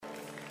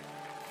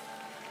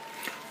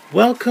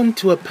Welcome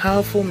to a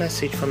powerful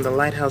message from the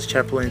Lighthouse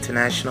Chapel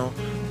International,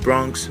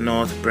 Bronx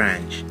North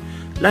Branch.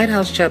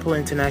 Lighthouse Chapel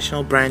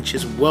International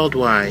branches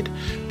worldwide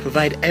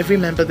provide every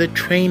member the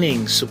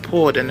training,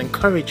 support, and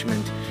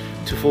encouragement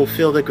to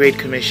fulfill the Great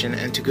Commission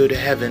and to go to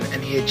heaven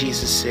and hear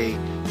Jesus say,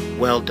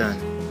 "Well done,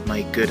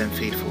 my good and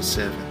faithful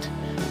servant."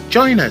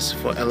 Join us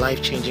for a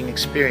life-changing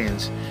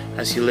experience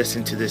as you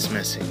listen to this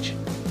message.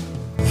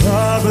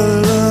 Our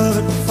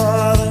beloved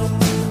Father,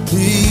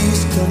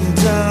 please come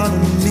down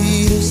and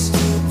meet us.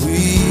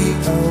 We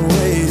are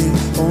waiting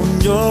on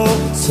your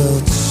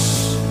touch.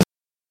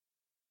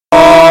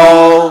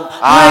 Oh,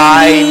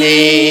 I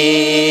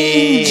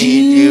need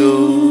you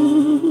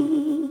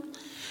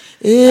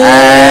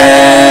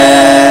every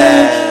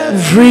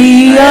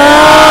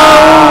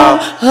hour.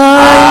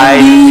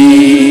 I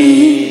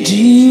need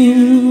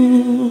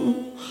you.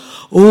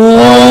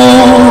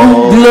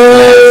 Oh,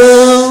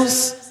 bless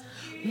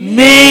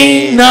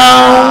me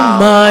now,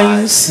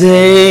 my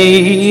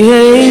Savior.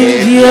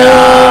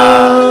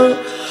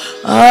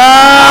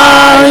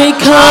 I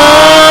come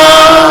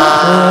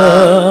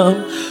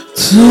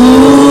to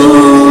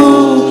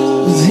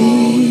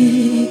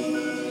thee.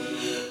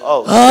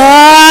 Oh,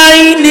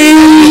 I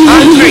need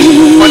hungry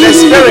for the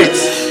Spirit.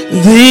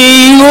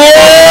 Thee,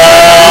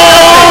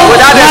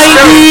 without the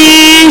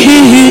Spirit.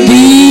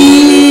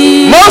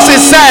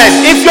 Moses said,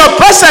 "If your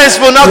presence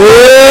will not come,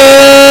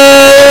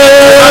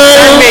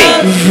 send me."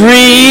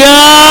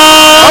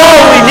 Oh,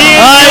 we need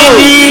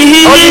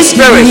you, Holy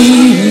Spirit.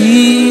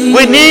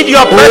 We need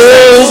your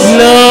presence.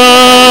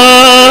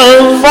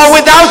 For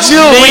without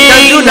you, we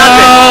can do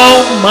nothing.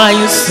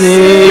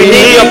 We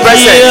need your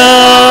presence,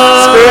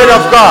 Spirit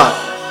of God.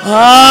 I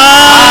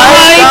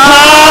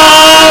come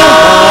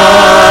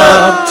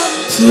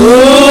to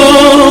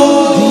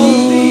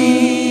thee.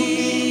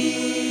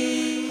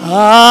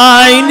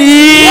 I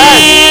need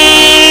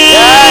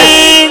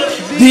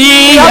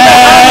thee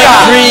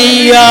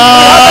every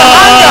hour.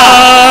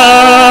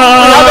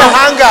 We have a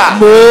hunger.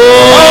 Oh,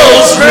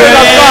 Spirit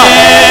of God.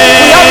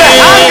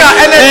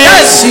 And a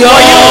thirst for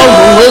you.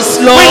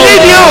 We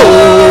need you.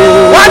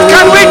 What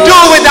can we do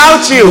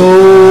without you?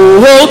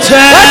 What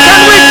can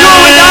we do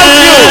without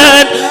you?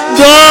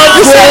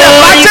 You said the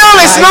battle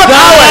is not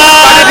ours,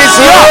 but it is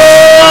yours.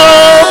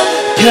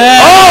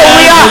 Oh,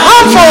 we are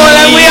harmful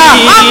and we are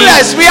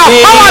harmless. We are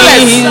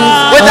powerless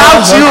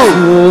without you.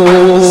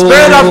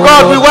 Spirit of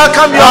God, we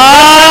welcome your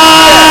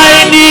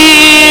presence.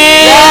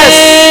 Yes,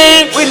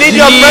 we need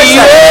your presence.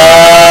 Your presence.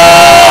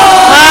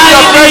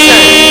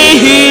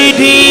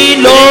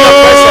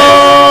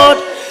 Lord,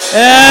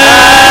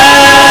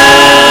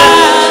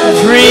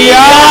 every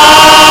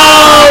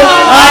hour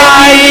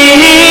I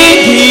need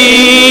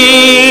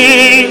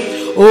thee.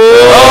 Oh,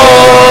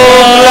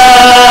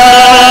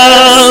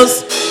 bless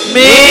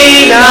me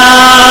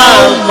now,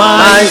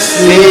 my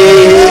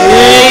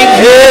Savior.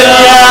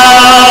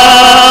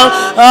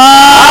 I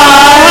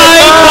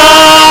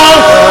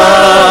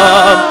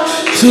come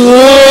to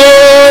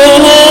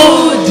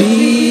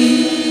thee.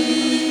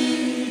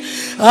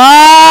 I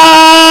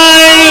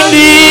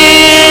need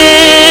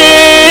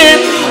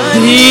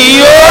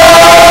thee, oh,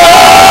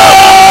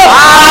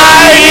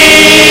 I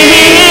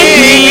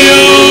need you.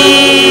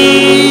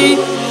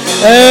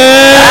 Every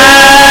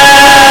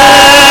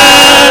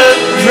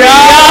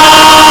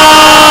hour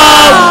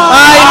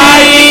I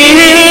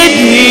need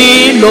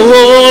thee,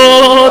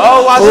 Lord.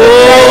 Oh,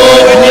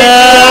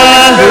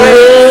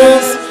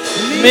 bless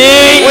me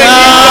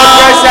now,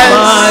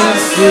 my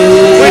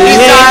Savior. We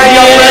desire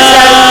your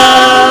presence.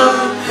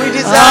 We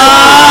desire.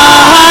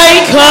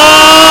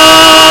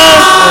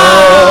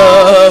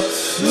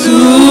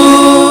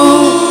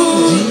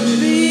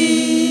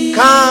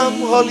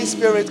 Holy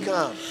Spirit,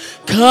 come.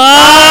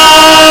 Come,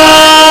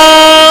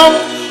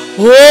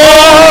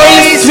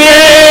 Holy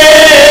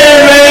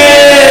Spirit,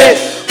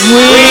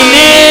 we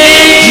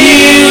need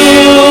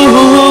you.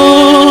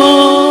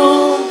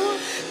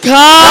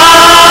 Come,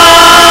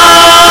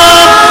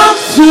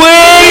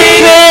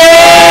 sweet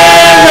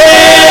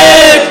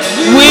Spirit,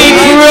 we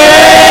pray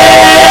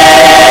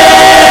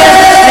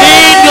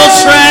in your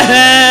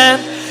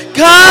strength.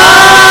 Come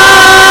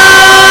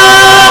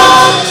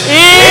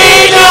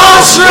in your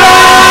strength.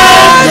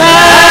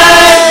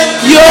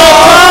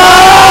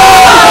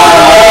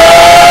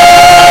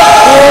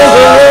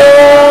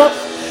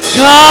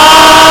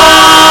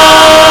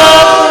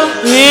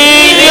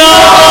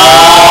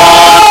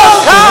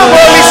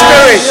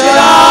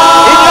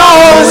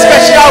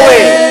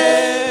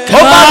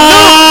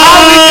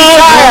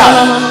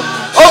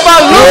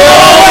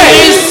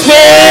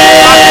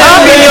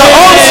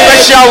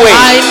 Way.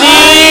 I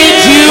need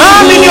you.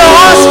 Come in your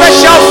own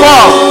special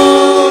form.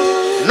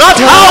 Not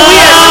how we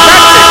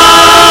expected,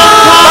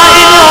 but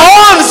in your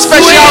own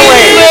special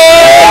way.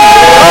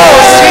 Oh,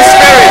 sweet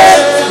Spirit.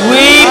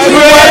 We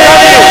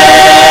welcome you.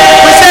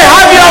 We say,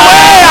 have your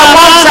way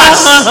amongst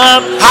us.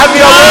 Have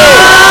your way.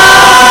 Yes.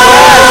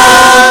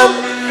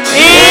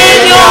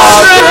 In your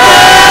strength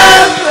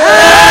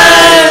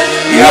and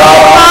your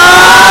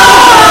power.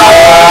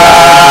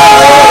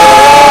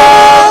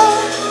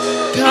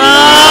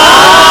 Come.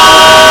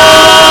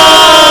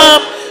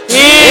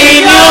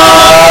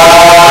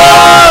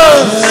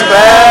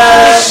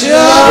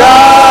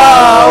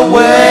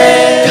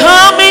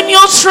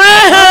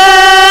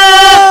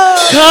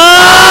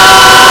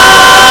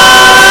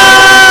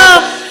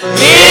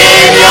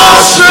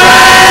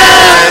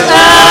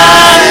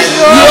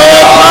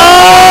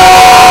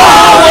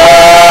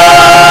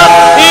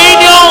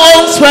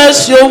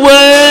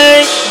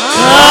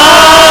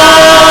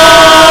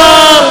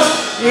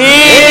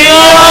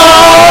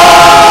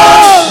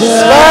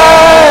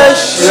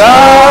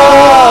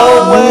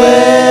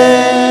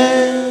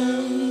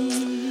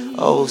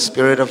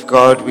 Spirit of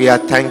God, we are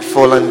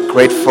thankful and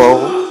grateful.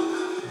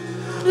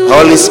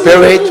 Holy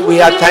Spirit,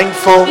 we are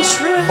thankful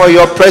for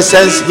your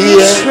presence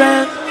here.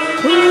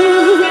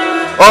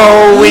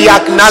 Oh, we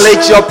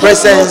acknowledge your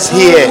presence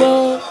here.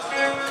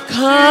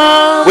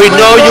 We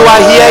know you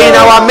are here in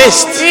our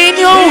midst.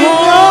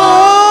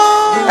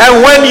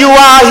 And when you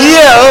are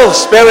here, oh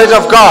Spirit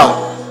of God,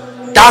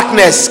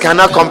 darkness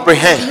cannot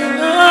comprehend.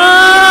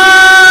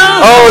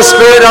 Oh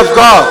Spirit of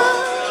God,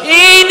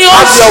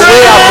 have your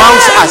way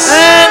amongst us.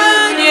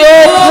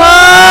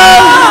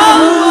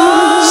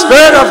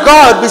 Spirit of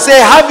God, we say,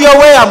 have your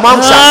way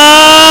amongst us.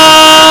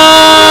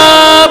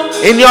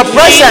 In your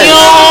presence,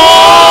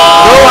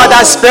 no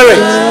other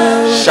spirit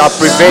shall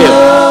prevail.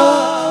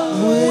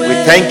 We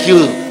thank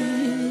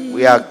you.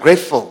 We are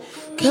grateful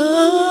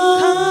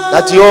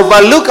that you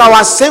overlook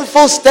our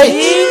sinful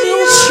state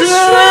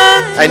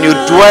and you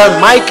dwell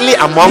mightily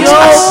amongst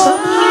us.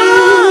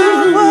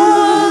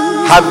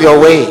 Have your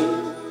way.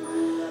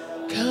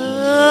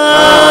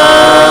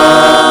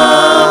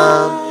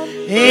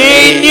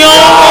 In your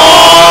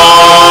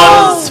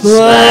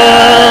special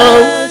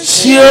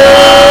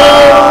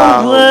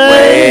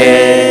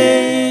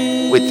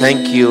way. We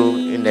thank you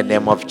in the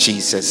name of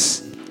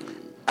Jesus.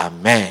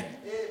 Amen.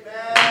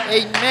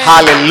 Amen.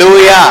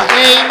 Hallelujah.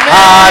 Amen.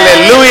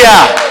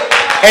 Hallelujah.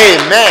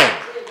 Amen.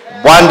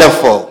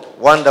 Wonderful.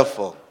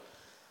 Wonderful.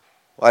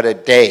 What a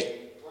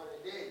day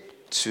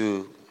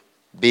to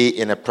be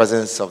in the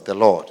presence of the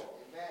Lord.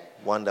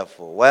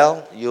 Wonderful.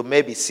 Well, you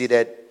may be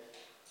seated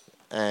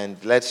and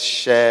let's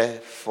share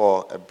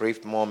for a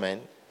brief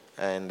moment.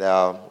 And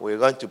we're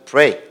going to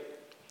pray.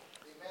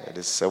 It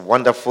is a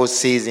wonderful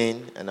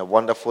season and a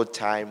wonderful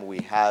time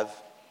we have.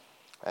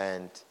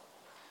 And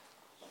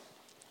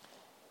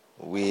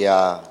we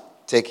are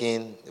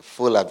taking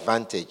full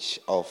advantage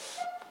of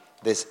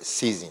this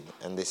season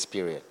and this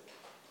period.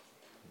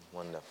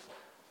 Wonderful.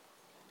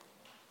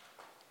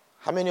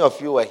 How many of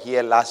you were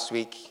here last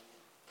week?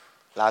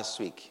 Last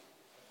week.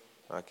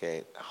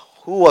 Okay.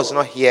 Who was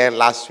not here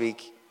last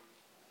week?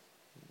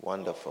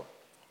 Wonderful.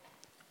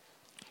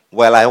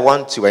 Well, I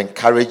want to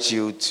encourage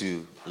you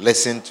to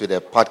listen to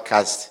the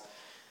podcast.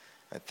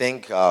 I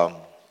think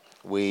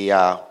we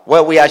are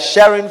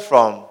sharing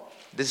from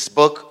this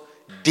book,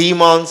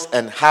 Demons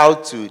and How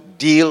to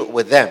Deal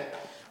with Them.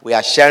 We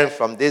are sharing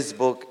from this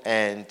book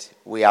and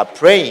we are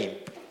praying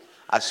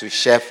as we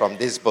share from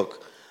this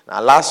book.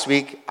 Now, last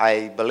week,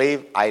 I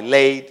believe I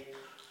laid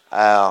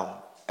a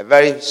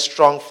very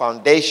strong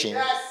foundation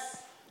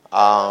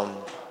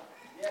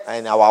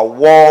in our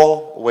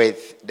war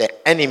with the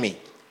enemy.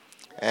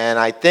 And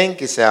I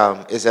think it's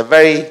a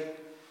very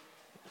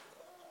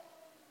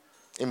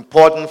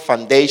important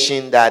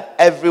foundation that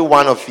every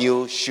one of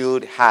you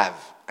should have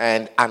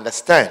and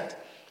understand.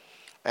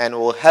 And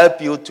will help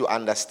you to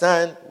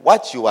understand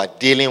what you are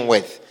dealing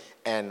with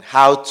and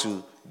how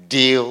to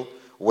deal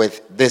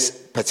with this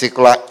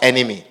particular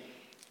enemy.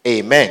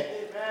 Amen.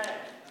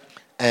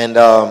 And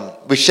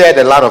we shared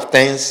a lot of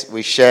things.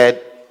 We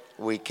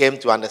came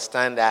to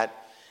understand that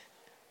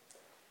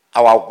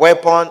our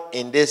weapon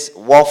in this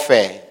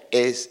warfare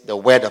is the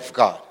word of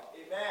God.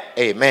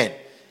 Amen.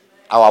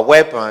 Our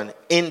weapon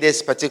in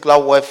this particular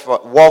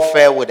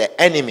warfare with the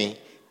enemy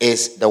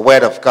is the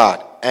word of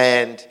God.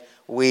 And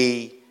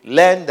we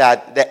learned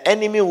that the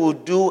enemy will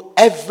do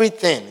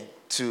everything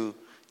to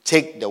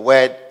take the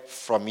word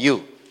from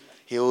you.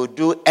 He will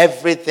do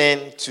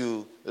everything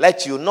to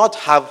let you not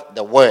have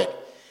the word.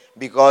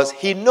 Because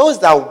he knows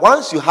that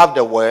once you have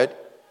the word,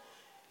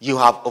 you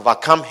have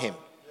overcome him.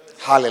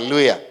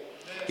 Hallelujah.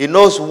 He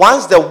knows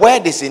once the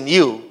word is in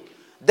you,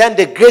 then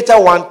the greater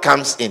one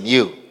comes in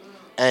you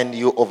and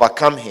you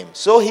overcome him.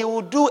 So he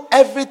will do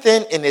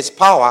everything in his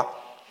power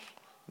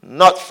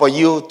not for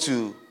you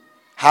to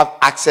have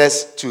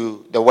access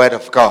to the word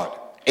of God.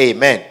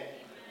 Amen.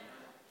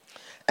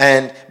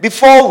 And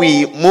before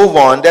we move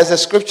on, there's a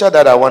scripture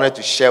that I wanted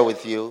to share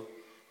with you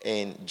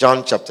in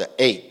John chapter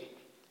 8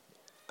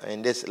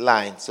 in this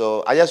line.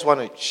 So I just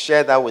want to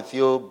share that with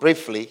you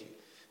briefly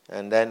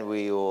and then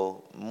we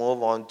will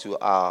move on to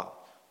our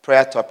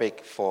prayer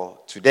topic for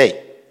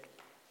today.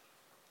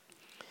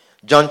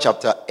 John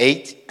chapter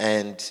 8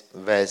 and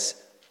verse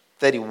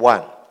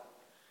 31.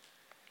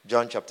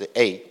 John chapter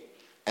 8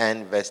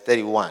 and verse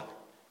 31.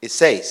 It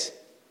says,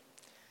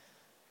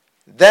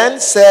 "Then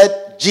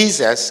said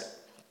Jesus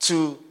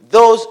to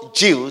those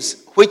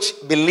Jews which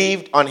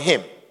believed on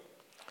him,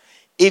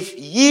 If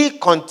ye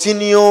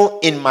continue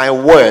in my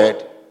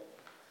word,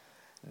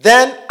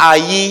 then are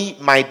ye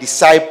my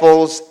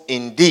disciples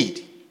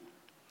indeed.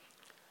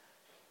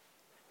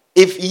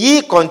 If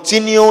ye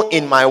continue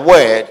in my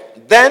word,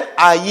 then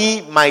are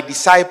ye my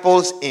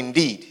disciples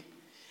indeed.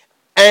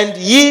 And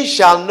ye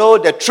shall know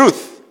the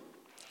truth,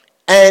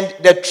 and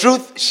the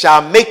truth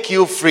shall make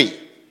you free."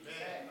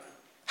 Amen.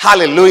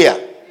 Hallelujah.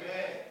 Amen.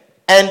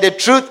 And the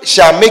truth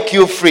shall make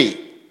you free.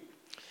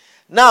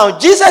 Now,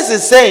 Jesus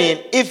is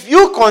saying, if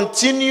you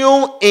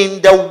continue in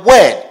the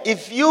word,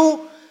 if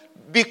you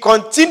be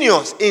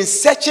continuous in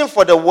searching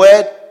for the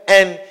word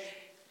and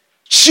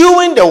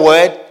chewing the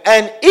word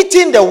and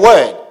eating the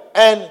word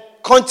and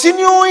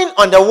continuing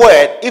on the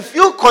word, if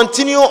you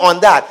continue on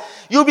that,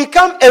 you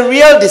become a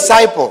real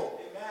disciple.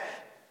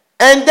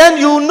 And then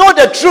you know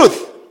the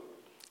truth.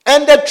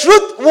 And the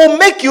truth will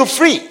make you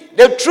free.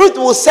 The truth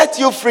will set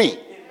you free.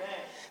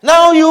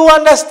 Now you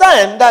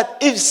understand that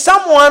if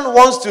someone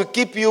wants to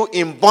keep you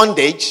in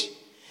bondage,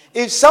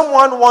 if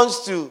someone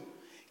wants to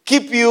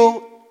keep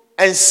you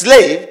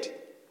enslaved,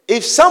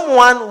 if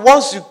someone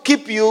wants to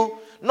keep you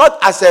not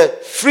as a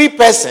free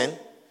person,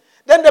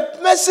 then the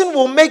person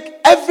will make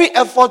every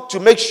effort to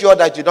make sure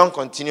that you don't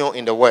continue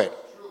in the word.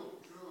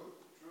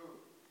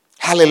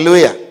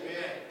 Hallelujah.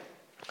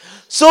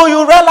 So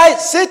you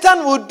realize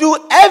Satan will do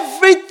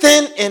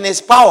everything in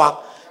his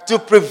power to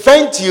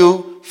prevent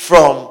you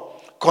from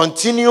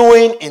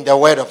continuing in the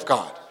word of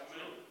God.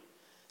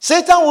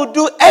 Satan will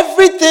do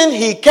everything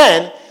he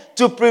can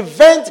to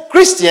prevent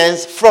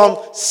Christians from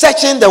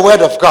searching the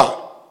word of God.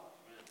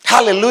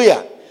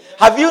 Hallelujah.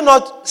 Have you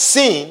not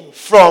seen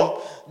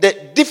from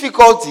the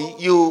difficulty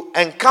you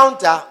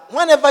encounter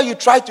whenever you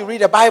try to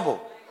read the Bible?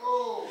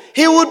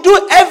 He will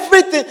do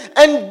everything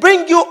and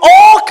bring you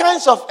all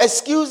kinds of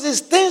excuses,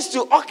 things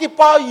to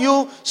occupy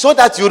you so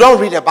that you don't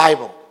read the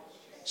Bible,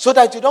 so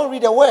that you don't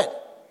read the word.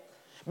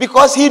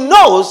 Because he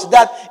knows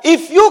that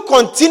if you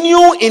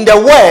continue in the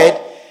word,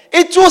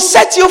 it will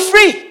set you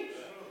free.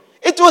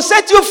 It will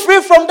set you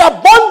free from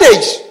that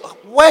bondage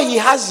where he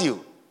has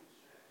you.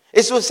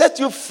 It will set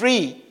you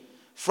free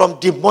from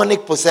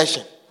demonic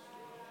possession.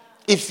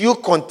 If you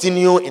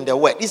continue in the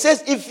word. He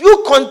says, if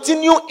you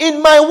continue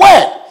in my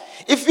word,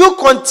 if you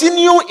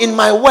continue in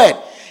my word,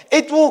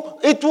 it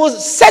will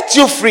set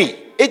you free.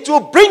 It will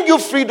bring you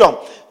freedom.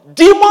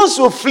 Demons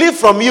will flee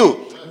from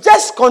you.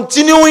 Just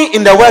continuing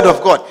in the word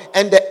of God.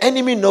 And the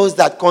enemy knows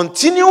that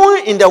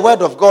continuing in the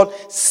word of God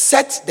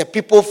sets the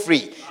people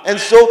free. And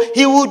so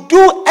he will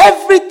do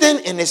everything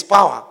in his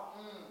power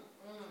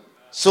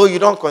so you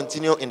don't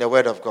continue in the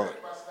word of God.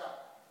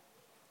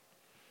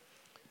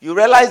 You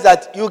realize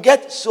that you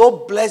get so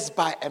blessed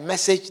by a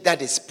message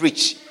that is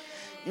preached.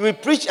 You will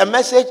preach a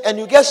message and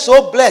you get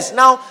so blessed.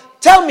 Now,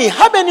 tell me,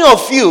 how many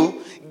of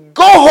you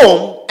go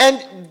home and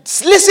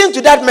listen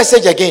to that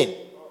message again?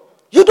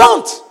 You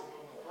don't.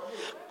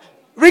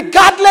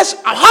 Regardless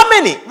of how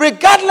many,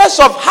 regardless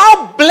of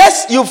how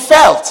blessed you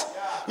felt.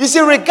 You see,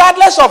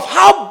 regardless of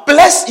how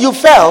blessed you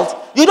felt,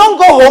 you don't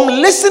go home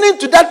listening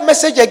to that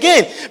message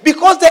again,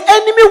 because the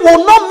enemy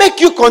will not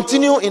make you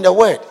continue in the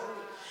word.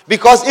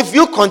 Because if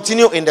you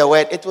continue in the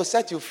word, it will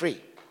set you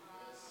free.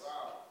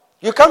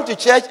 You come to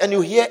church and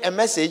you hear a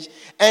message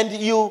and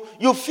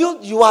you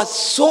feel you are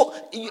so,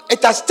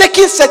 it has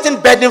taken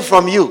certain burden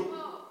from you.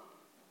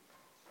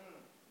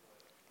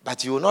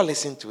 But you will not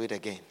listen to it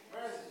again.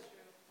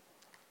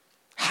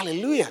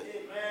 Hallelujah.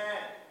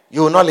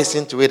 You will not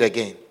listen to it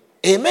again.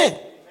 Amen.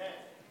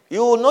 You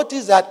will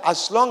notice that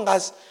as long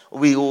as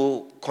we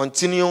will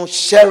continue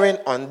sharing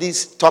on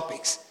these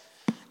topics,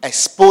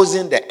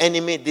 exposing the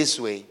enemy this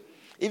way,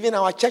 even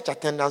our church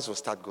attendance will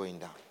start going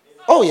down.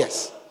 Oh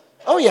yes.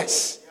 Oh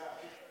yes.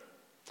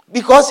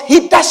 Because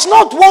he does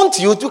not want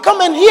you to come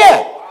and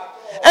hear.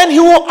 And he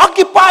will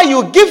occupy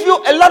you, give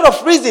you a lot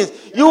of reasons.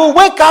 You will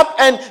wake up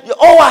and,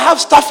 I have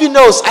stuffy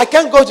nose. I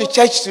can't go to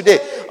church today.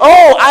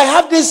 Oh, I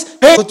have this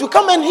pain to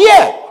come and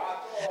hear.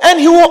 And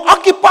he will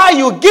occupy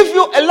you, give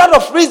you a lot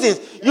of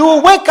reasons. You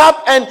will wake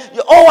up and,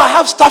 I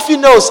have stuffy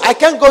nose. I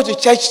can't go to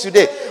church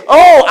today.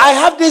 Oh, I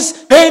have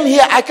this pain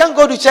here. I can't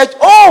go to church.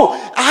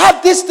 Oh, I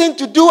have this thing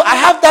to do. I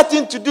have that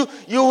thing to do.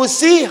 You will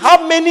see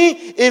how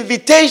many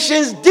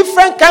invitations,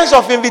 different kinds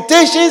of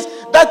invitations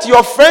that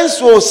your friends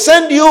will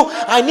send you.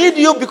 I need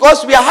you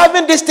because we are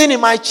having this thing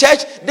in my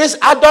church, this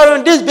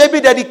adoring, this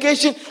baby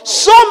dedication,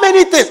 so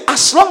many things.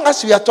 As long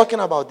as we are talking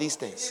about these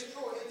things,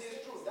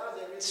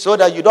 so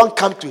that you don't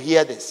come to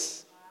hear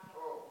this.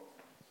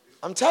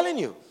 I'm telling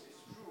you.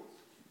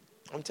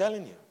 I'm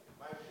telling you.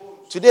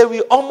 Today we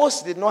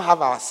almost did not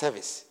have our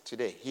service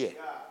today here.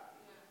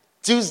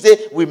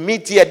 Tuesday we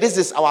meet here. This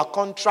is our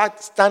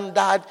contract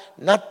standard.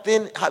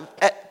 Nothing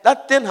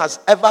has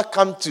ever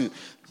come to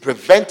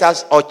prevent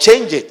us or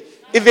change it,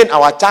 even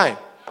our time.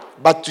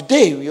 But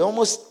today we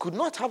almost could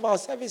not have our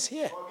service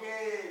here.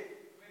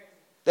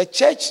 The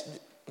church,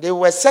 they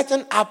were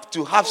setting up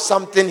to have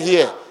something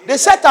here. They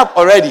set up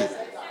already.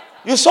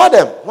 You saw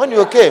them when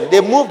you came.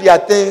 They moved their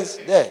things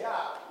there.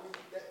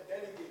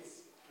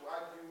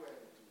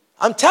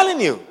 I'm telling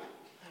you,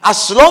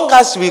 as long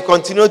as we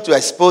continue to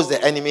expose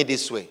the enemy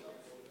this way,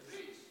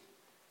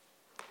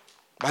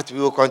 but we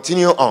will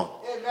continue on.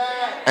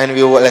 And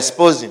we will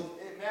expose him.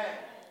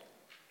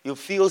 You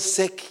feel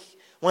sick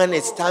when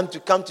it's time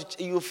to come to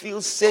church. You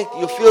feel sick.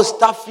 You feel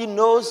stuffy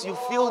nose. You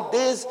feel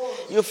this.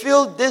 You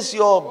feel this.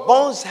 Your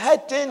bones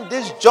hurting.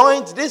 This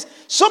joint. This.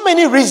 So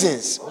many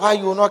reasons why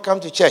you will not come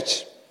to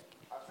church.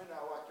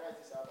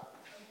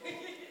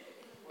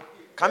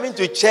 Coming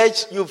to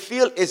church, you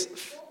feel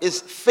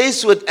is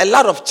faced with a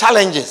lot of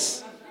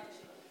challenges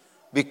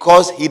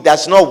because he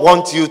does not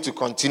want you to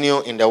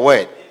continue in the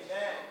word.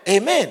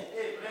 Amen.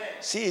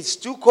 See, it's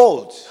too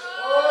cold.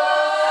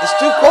 It's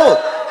too cold.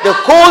 The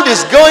cold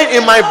is going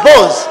in my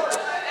bones.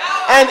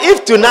 And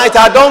if tonight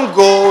I don't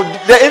go,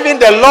 even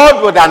the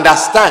Lord would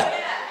understand.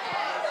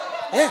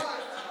 Yeah.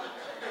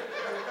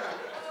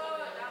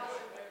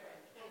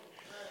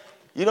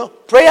 You know,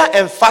 prayer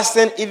and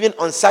fasting, even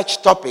on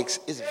such topics,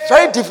 is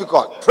very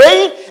difficult.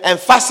 Praying and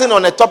fasting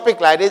on a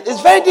topic like this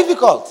is very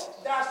difficult.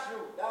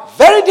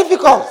 Very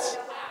difficult.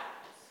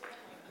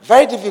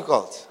 Very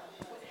difficult.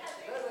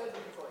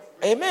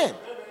 Amen.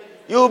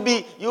 You'll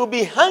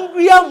be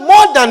hungrier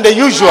more than the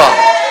usual.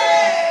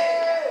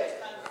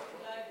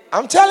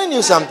 I'm telling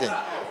you something.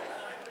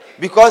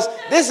 Because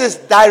this is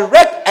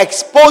direct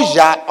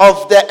exposure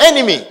of the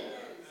enemy.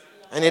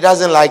 And he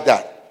doesn't like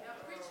that.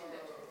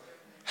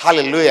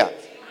 Hallelujah.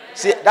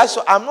 See, that's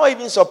why I'm not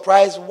even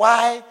surprised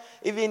why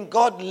even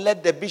God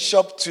led the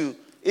bishop to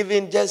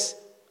even just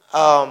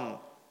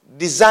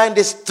design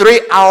this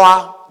 3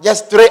 hour,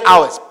 just 3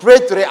 hours. Pray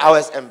 3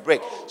 hours and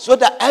break. So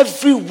that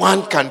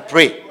everyone can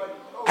pray.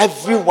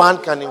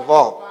 Everyone can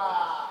involve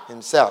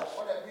himself.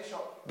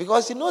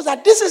 Because he knows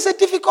that this is a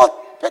difficult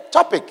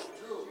topic.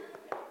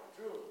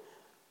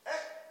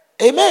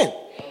 Amen.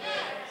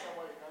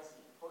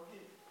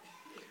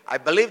 I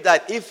believe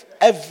that if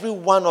every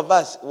one of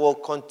us will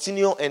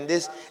continue in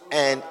this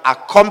and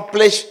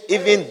accomplish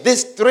even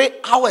this 3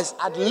 hours,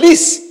 at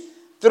least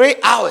 3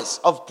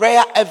 hours of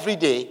prayer every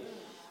day,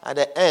 at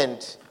the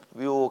end,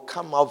 we will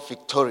come out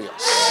victorious.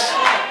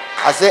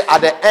 I say,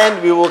 at the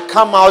end, we will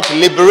come out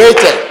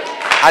liberated.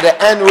 At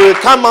the end, we will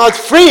come out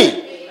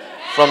free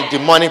from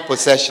demonic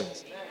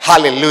possessions.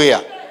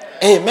 Hallelujah.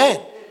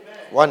 Amen.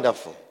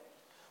 Wonderful.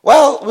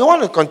 Well, we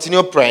want to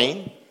continue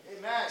praying.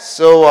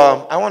 So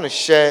I want to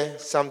share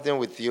something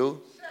with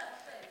you.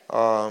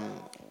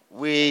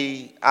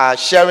 We are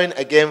sharing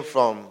again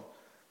from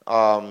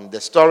the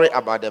story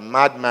about the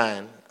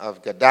madman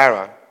of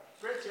Gadara,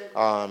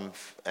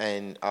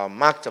 and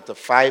Mark chapter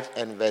 5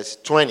 and verse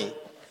 20,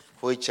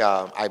 which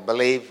I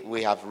believe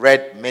we have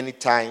read many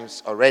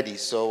times already.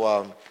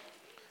 So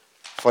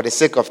for the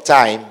sake of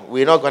time,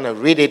 we're not going to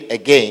read it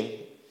again.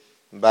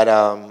 But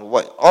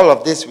all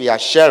of this we are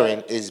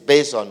sharing is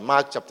based on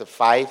Mark chapter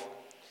 5,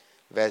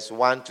 verse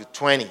 1 to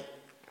 20.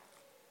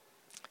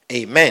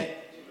 Amen. Amen.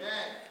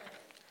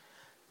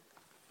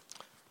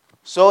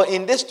 So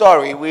in this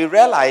story, we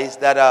realize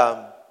that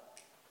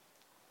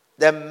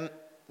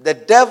the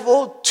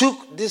devil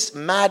took this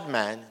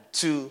madman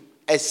to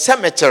a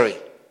cemetery.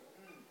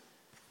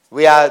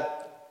 We are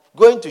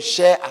going to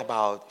share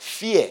about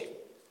fear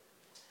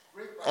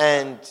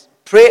and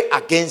pray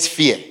against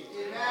fear. Amen.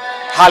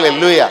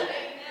 Hallelujah. Amen.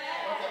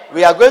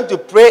 We are going to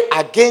pray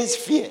against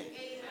fear.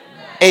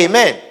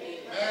 Amen.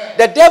 Amen.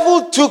 The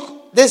devil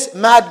took this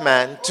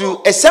madman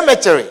to a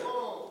cemetery.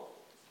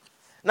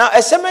 Now,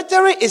 a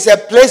cemetery is a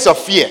place of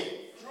fear.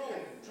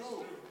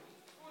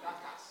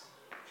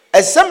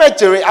 A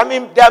cemetery, I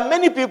mean, there are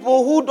many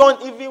people who don't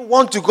even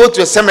want to go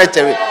to a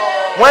cemetery.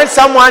 When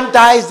someone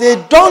dies, they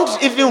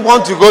don't even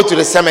want to go to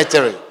the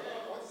cemetery.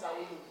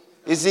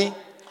 You see?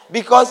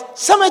 Because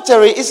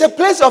cemetery is a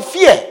place of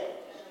fear.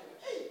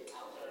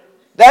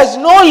 There's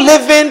no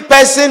living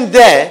person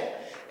there.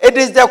 It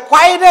is the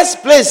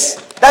quietest place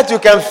that you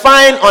can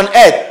find on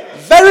earth.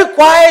 Very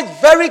quiet,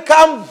 very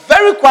calm,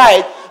 very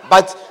quiet.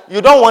 But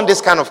you don't want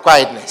this kind of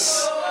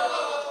quietness.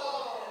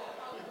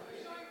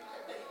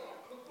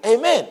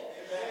 Amen.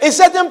 In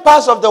certain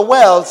parts of the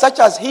world, such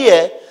as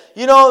here,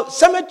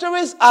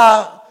 cemeteries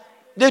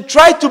they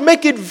try to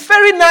make it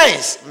very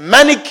nice.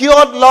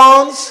 Manicured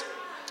lawns,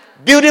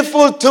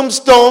 beautiful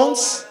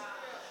tombstones.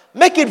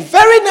 Make it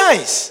very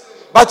nice.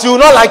 But you will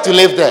not like to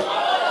live there.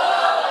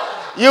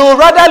 You would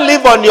rather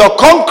live on your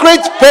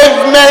concrete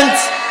pavement,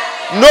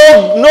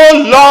 no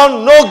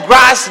lawn, no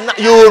grass.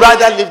 You would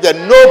rather live there,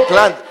 no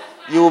plant.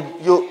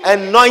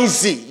 And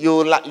noisy.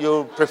 You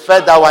prefer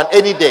that one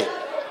any day.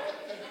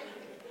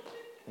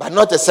 But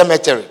not a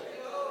cemetery.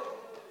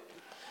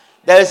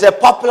 There is a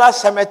popular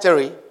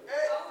cemetery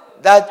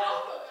that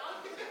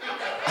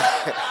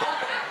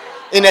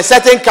in a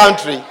certain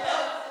country,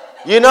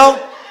 it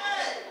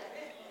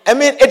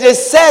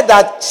is said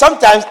that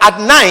sometimes at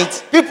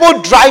night,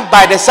 people drive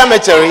by the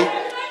cemetery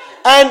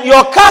and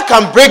your car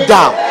can break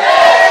down.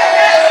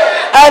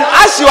 And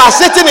as you are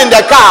sitting in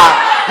the car,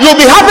 you'll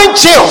be having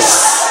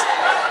chills.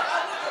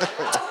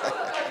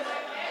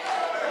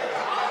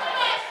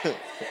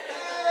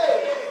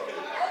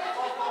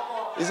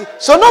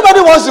 So nobody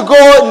wants to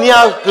go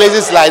near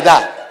places like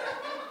that.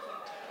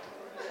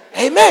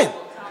 Amen.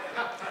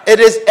 It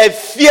is a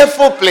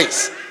fearful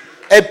place.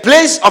 A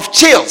place of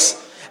chills.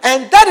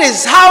 And that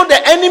is how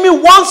the enemy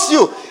wants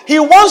you. He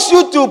wants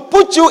you to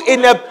put you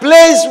in a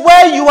place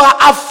where you are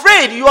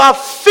afraid. You are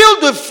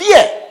filled with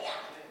fear.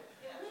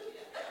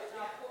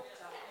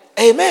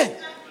 Amen.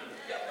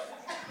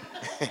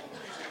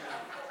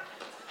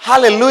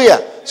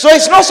 Hallelujah. So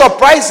it's not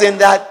surprising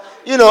that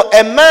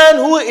a man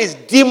who is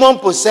demon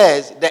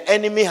possessed, the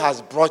enemy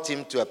has brought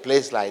him to a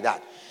place like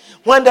that.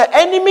 When the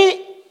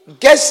enemy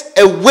gets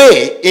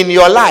away in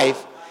your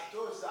life,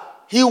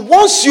 he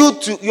wants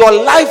your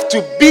life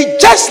to be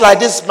just like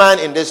this man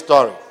in this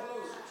story.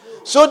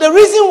 So the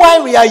reason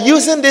why we are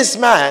using this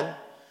man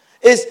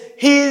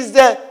He is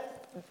the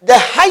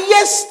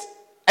highest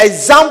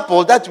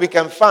example that we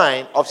can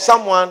find of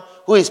someone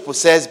who is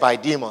possessed by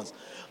demons.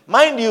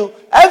 Mind you,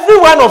 every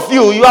one of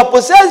you are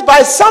possessed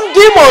by some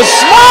demons,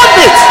 small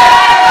bit.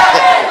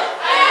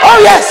 Oh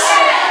yes.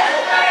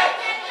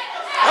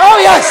 Oh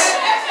yes.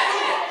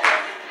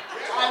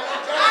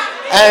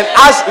 And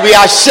as we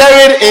are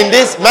sharing in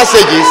these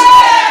messages,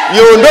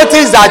 you will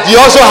notice that you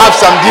also have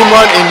some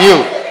demon in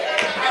you.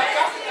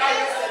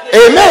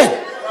 Amen.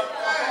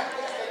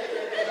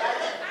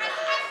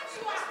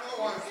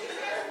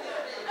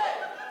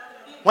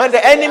 When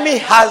the enemy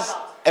has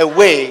a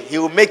way, he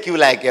will make you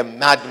like a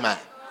madman,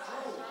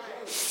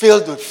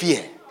 filled with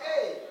fear.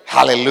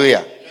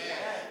 Hallelujah.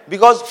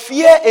 Because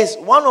fear is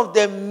one of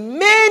the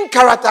main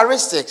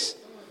characteristics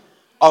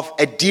of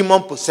a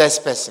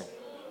demon-possessed person.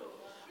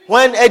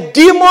 When a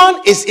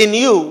demon is in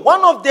you,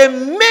 one of the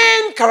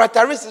main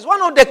characteristics,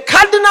 one of the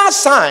cardinal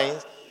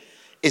signs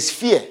is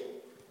fear.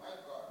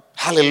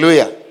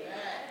 Hallelujah.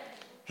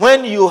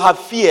 When you have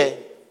fear,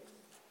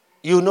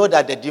 you know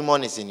that the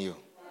demon is in you.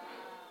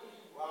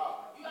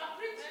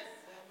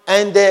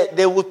 And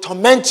they will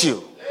torment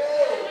you.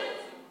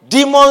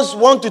 Demons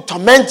want to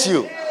torment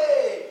you.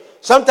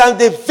 Sometimes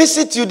they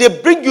visit you,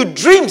 they bring you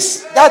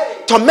dreams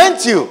that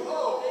torment you.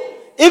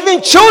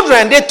 Even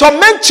children, they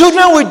torment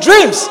children with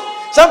dreams.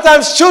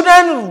 Sometimes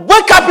children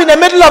wake up in the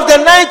middle of the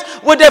night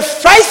with a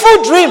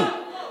frightful dream,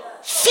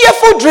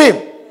 fearful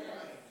dream.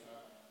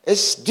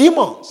 It's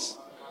demons.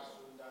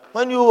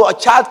 When a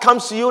child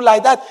comes to you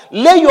like that,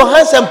 lay your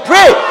hands and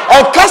pray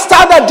and cast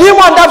out the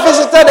demon that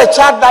visited the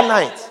child that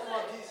night.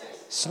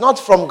 It's not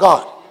from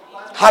God.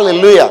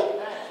 Hallelujah.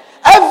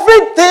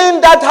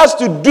 Everything that has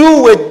to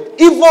do with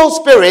evil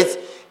spirits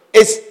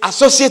is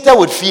associated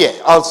with fear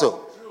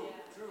also.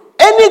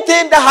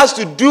 Anything that has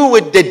to do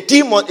with the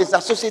demon is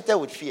associated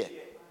with fear.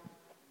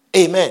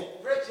 Amen.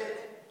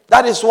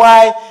 That is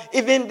why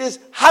even this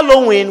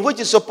Halloween, which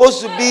is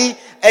supposed to be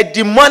a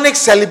demonic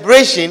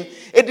celebration,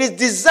 it is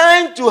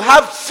designed to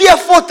have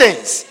fearful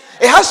things.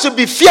 It has to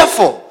be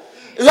fearful.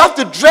 You have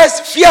to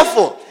dress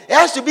fearful. It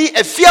has to be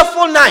a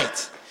fearful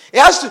night. It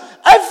has to,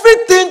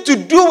 everything to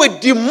do with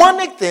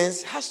demonic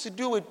things has to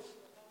do with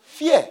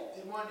fear.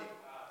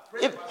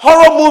 If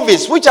horror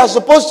movies, which are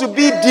supposed to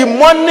be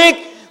demonic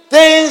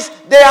things,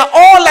 they are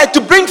all like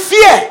to bring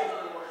fear.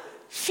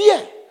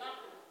 Fear.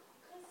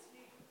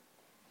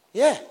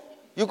 Yeah.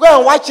 You go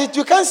and watch it,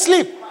 you can't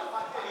sleep.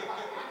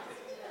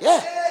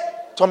 Yeah.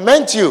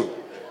 Torment you.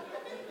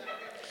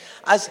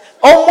 As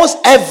almost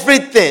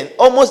everything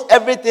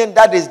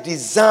that is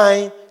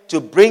designed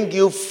to bring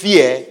you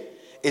fear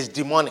is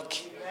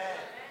demonic.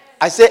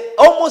 I say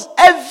almost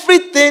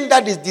everything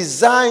that is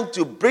designed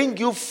to bring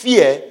you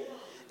fear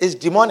is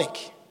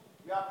demonic.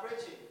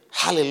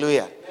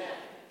 Hallelujah.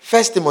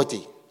 1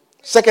 Timothy,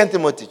 2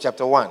 Timothy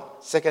chapter 1.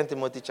 2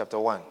 Timothy chapter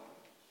 1.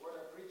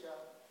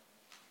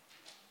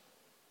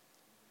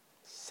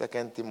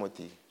 2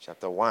 Timothy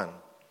chapter 1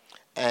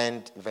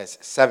 and verse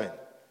 7.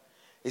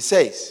 It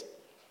says,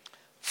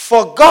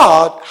 "For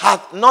God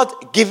hath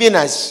not given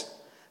us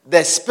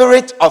the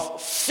spirit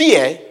of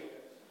fear."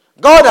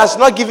 God has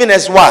not given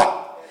us what?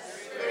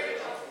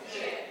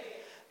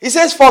 He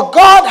says, "For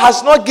God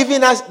has not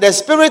given us the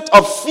spirit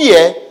of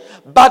fear,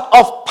 but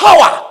of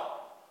power,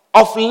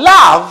 of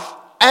love,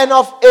 and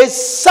of a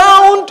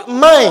sound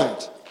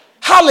mind."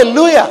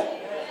 Hallelujah.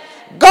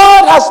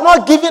 God has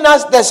not given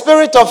us the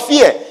spirit of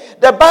fear.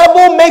 The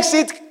Bible makes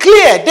it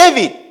clear,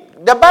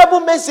 David, the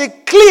Bible makes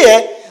it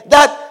clear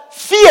that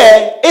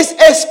fear is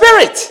a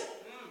spirit.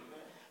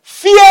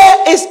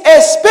 Fear is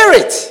a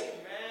spirit.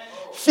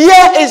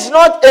 Fear is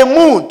not a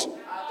mood.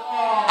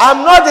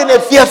 I'm not in a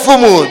fearful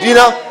mood, you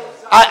know.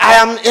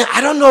 I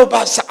don't know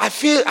about, I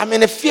feel I'm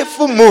in a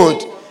fearful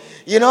mood,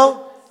 you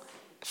know.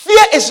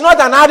 Fear is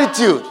not an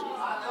attitude.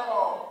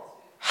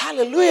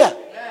 Hallelujah.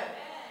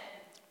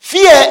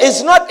 Fear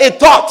is not a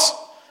thought.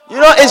 You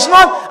know, it's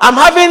not, I'm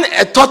having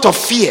a thought of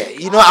fear.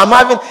 You know,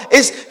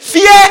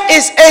 fear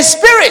is a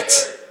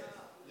spirit.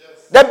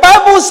 The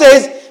Bible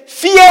says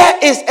fear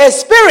is a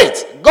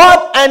spirit.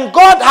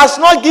 God has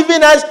not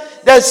given us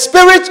the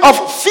spirit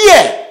of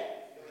fear.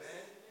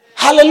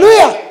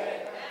 Hallelujah.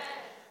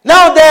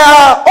 Now, there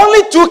are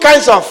only two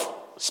kinds of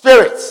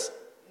spirits.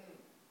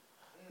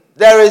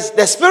 There is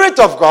the spirit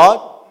of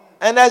God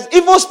and there's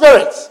evil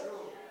spirits.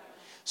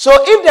 So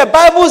if the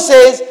Bible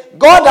says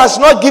God has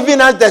not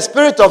given us the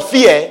spirit of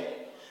fear,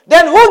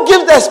 then who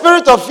gives the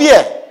spirit of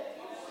fear?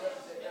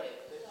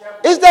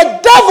 It's the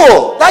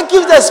devil that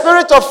gives the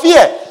spirit of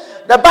fear.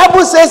 The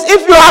Bible says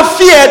if you have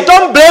fear,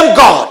 don't blame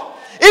God.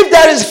 If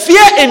there is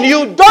fear in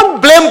you,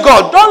 don't blame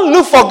God. Don't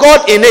look for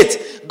God in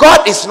it.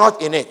 God is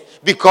not in it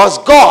because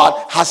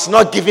God has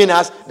not given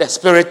us the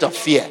spirit of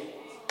fear.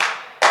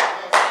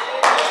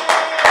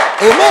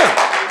 Amen.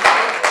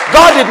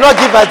 God did not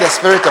give us the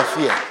spirit of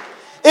fear.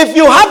 If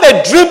you have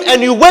a dream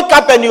and you wake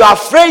up and you are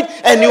afraid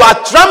and you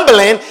are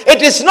trembling,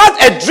 it is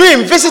not a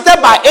dream visited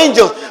by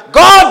angels.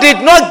 God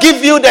did not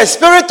give you the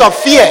spirit of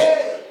fear.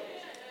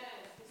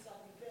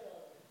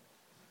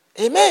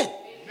 Amen.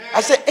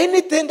 I say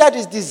anything that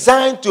is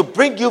designed to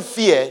bring you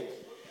fear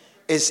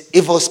is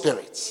evil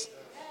spirits.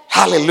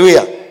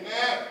 Hallelujah.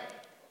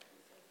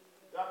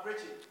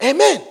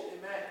 Amen.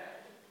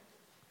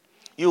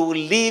 You will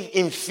live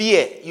in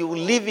fear. You will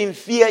live in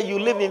fear. You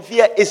live in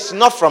fear. It's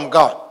not from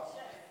God.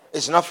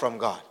 It's not from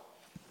God.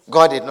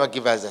 God did not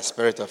give us a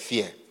spirit of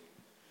fear.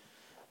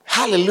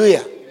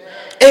 Hallelujah.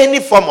 Any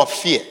form of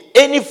fear.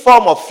 Any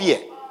form of fear.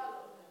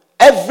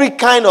 Every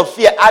kind of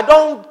fear. I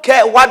don't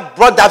care what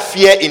brought that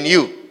fear in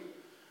you.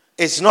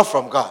 It's not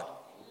from God.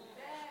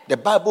 The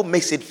Bible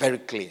makes it very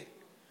clear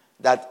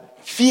that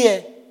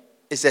fear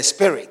is a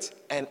spirit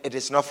and it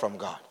is not from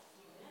God.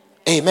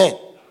 Amen.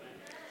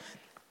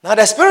 Now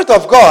the Spirit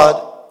of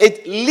God,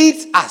 it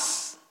leads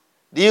us.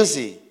 Do you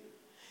see?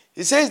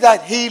 He says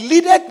that he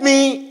leadeth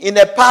me in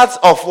a path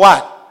of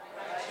what?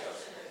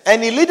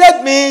 And he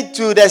leadeth me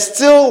to the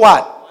still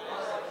what?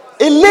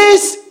 It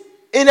leads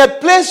in a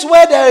place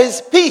where there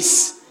is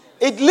peace.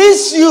 It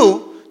leads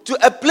you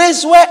to a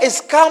place where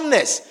is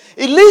calmness.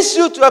 It leads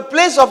you to a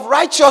place of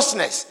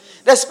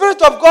righteousness. The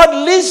Spirit of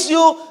God leads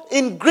you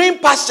in green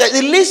pastures.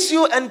 It leads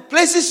you and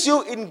places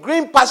you in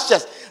green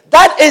pastures.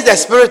 That is the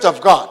Spirit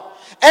of God.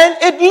 And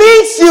it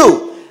leads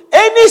you.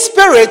 Any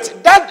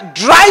spirit that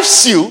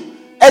drives you,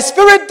 a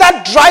spirit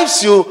that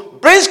drives you,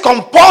 brings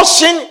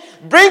compulsion,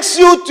 brings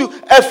you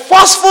to a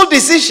forceful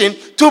decision,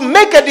 to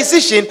make a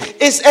decision,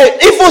 is an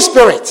evil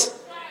spirit.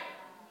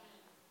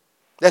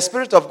 The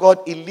Spirit of God,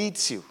 it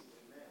leads you.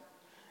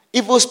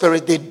 Evil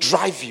spirits, they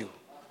drive you.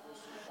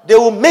 They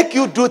will make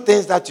you do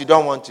things that you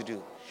don't want to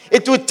do.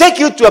 It will take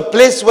you to a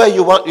place where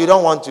you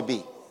don't want to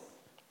be.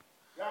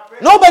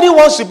 No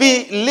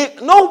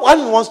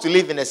one wants to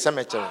live in a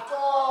cemetery.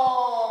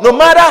 No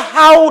matter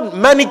how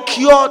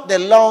manicured the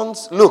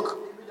lawns look.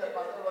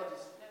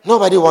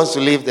 Nobody wants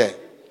to live there.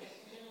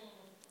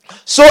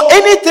 So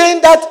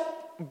anything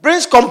that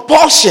brings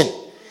compulsion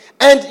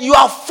and you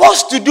are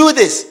forced to do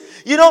this.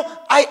 You know,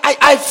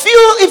 I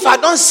feel if I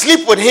don't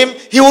sleep with him,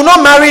 he will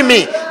not marry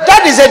me.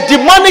 That is a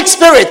demonic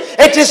spirit.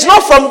 It is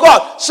not from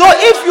God. So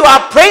if you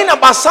are praying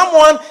about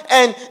someone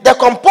and the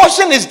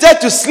compulsion is there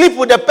to sleep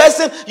with the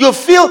person, you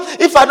feel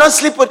if I don't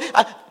sleep with,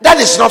 that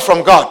is not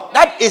from God.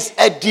 That is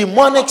a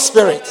demonic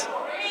spirit.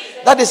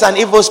 That is an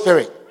evil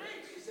spirit.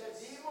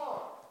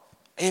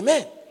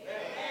 Amen.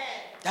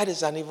 That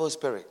is an evil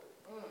spirit.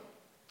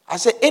 I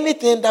say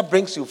anything that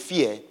brings you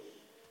fear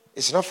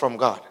is not from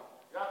God.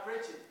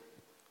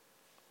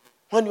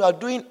 When you are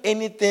doing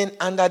anything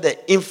under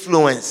the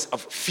influence of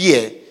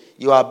fear,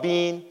 you are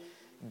being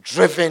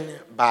driven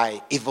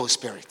by evil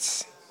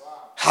spirits.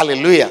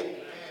 Hallelujah.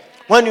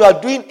 When you are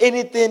doing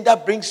anything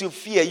that brings you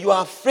fear, you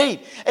are afraid.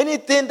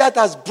 Anything that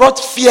has brought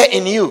fear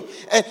in you,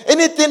 and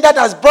anything that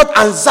has brought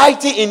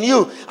anxiety in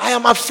you, I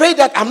am afraid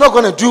that I'm not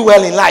going to do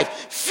well in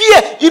life.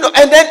 Fear,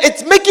 and then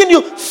it's making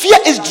you, fear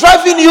is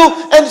driving you,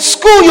 and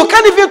school, you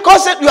can't even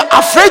concentrate. You are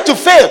afraid to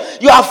fail.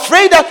 You are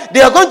afraid that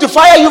they are going to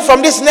fire you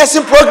from this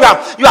nursing program.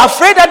 You are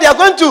afraid that they are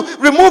going to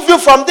remove you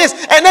from this.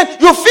 And then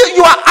you feel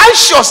you are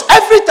anxious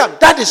every time.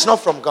 That is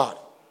not from God.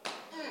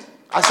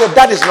 I said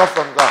that is not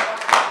from God.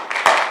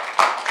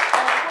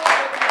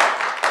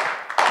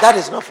 That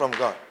is not from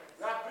God.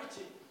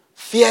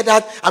 Fear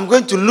that I'm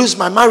going to lose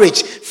my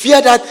marriage.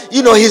 Fear that,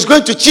 he's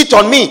going to cheat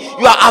on me.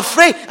 You are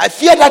afraid. I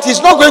fear that he's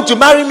not going to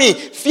marry me.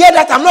 Fear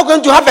that I'm not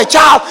going to have a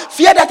child.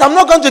 Fear that I'm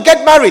not going to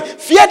get married.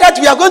 Fear that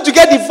we are going to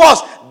get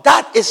divorced.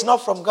 That is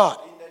not from God.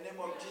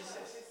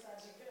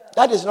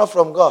 That is not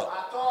from God.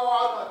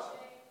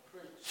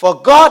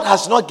 For God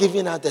has not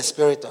given us the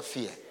spirit of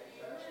fear,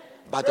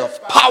 but of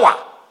power,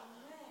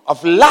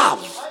 of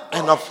love,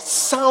 and of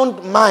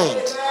sound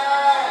mind.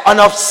 And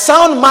of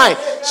sound mind.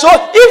 So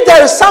if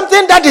there is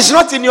something that is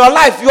not in your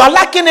life, you are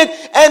lacking it,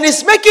 and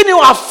it's making you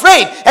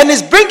afraid, and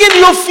it's bringing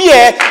you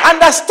fear,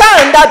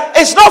 understand that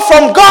it's not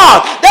from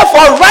God.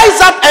 Therefore,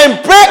 rise up and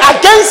pray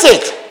against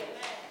it.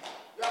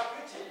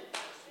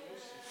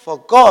 For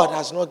God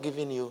has not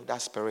given you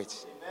that spirit.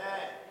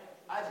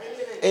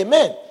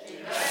 Amen.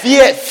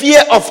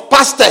 Fear of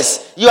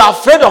pastors. You are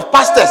afraid of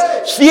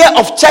pastors. Fear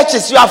of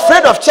churches. You are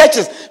afraid of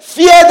churches.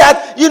 Fear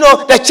that,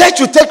 the church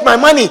will take my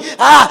money.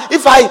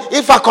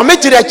 If I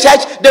commit to the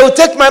church, they will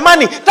take my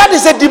money. That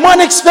is a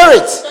demonic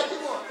spirit.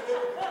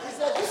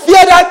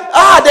 Fear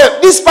that,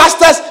 these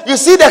pastors, you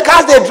see the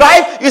cars they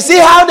drive, you see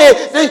how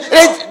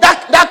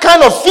that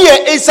kind of fear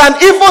is an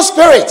evil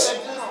spirit.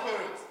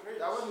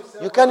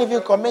 You can't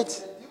even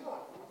commit.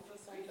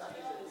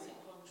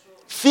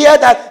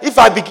 Fear that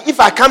if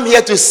I come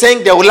here to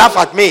sing, they will laugh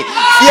at me.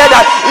 Fear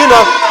that,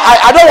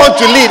 I don't want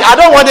to lead. I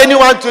don't want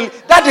anyone to lead.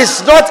 That is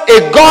not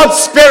a God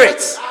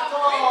spirit.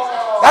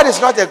 That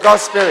is not a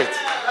God spirit.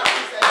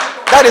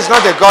 That is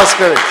not a God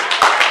spirit.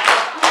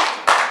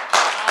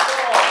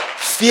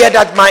 Fear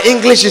that my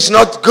English is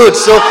not good.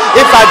 So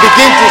if I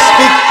begin to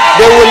speak,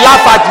 they will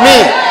laugh at me.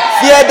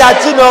 Fear that,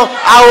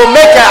 I will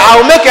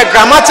make a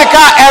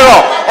grammatical error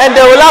and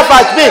they will laugh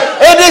at me.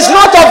 It is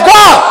not of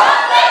God.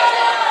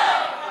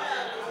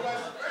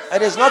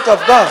 It is not of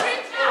God.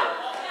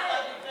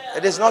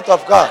 It is not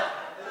of God.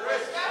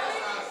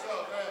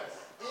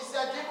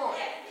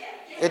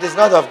 It is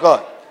not of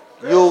God.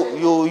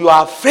 You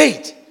are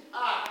afraid.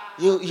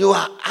 You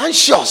are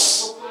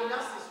anxious.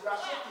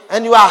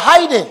 And you are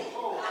hiding.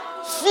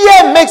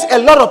 Fear makes a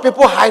lot of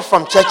people hide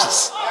from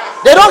churches.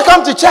 They don't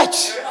come to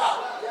church.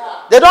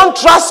 They don't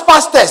trust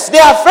pastors. They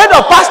are afraid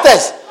of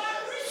pastors.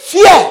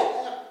 Fear.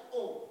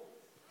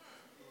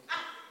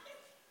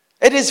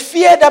 It is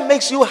fear that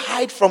makes you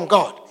hide from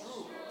God.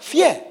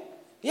 Fear.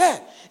 Yeah.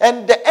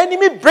 And the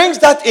enemy brings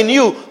that in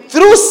you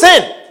through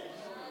sin.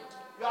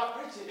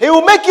 He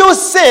will make you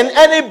sin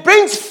and it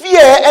brings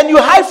fear and you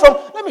hide from.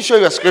 Let me show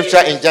you a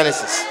scripture in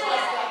Genesis.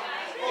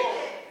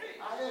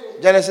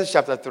 Genesis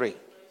chapter 3.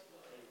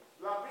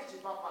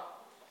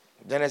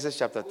 Genesis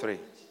chapter 3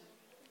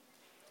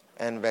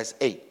 and verse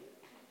 8.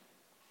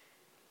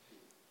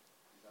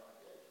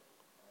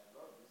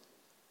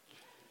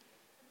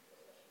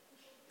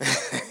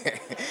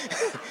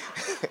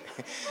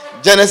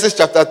 Genesis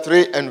chapter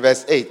 3 and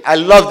verse 8. I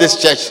love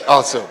this church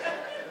also.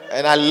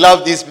 And I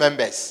love these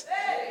members.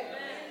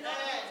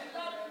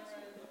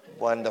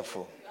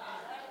 Wonderful.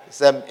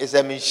 It's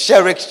a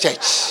Misheric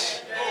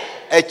church.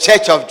 A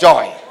church of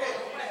joy.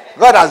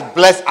 God has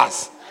blessed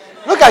us.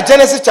 Look at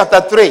Genesis chapter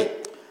 3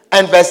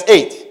 and verse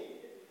 8.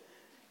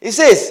 It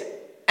says,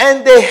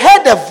 and they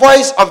heard the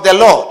voice of the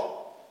Lord.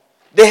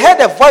 They heard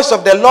the voice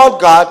of the Lord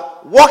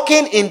God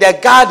walking in the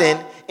garden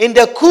in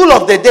the cool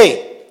of the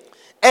day.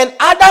 And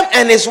Adam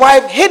and his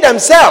wife hid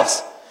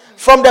themselves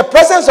from the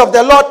presence of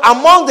the Lord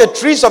among the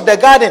trees of the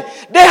garden.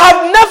 They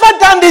have never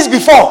done this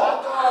before.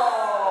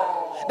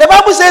 The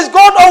Bible says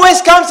God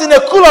always comes in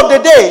the cool of the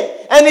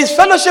day and is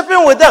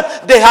fellowshipping with them.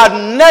 They had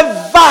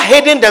never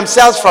hidden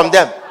themselves from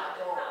them.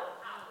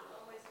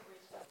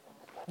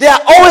 They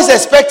are always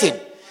expecting.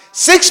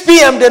 6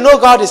 p.m. they know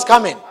God is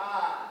coming.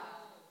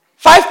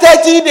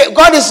 5:30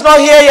 God is not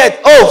here yet.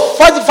 Oh,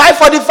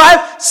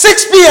 5:45,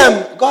 6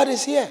 p.m. God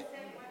is here.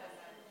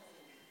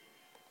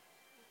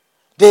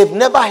 They've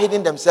never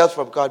hidden themselves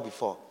from God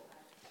before.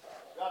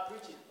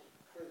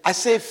 I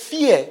say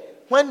fear.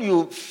 When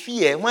you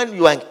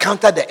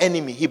encounter the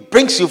enemy, he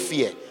brings you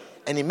fear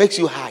and he makes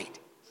you hide.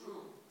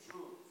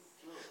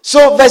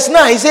 So verse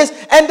 9, he says,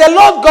 and the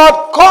Lord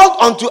God called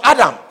unto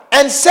Adam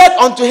and said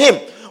unto him,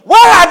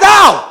 where art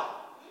thou?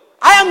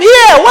 I am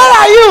here. Where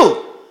are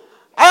you?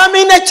 I am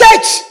in a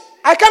church.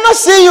 I cannot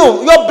see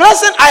you. Your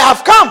blessing, I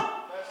have come.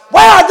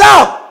 Where art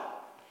thou?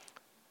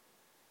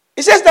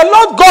 He says, the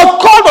Lord God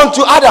called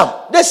unto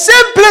Adam. The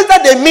same place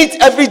that they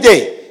meet every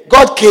day.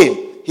 God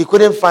came. He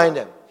couldn't find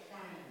them.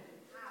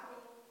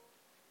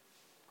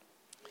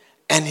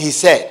 And he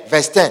said,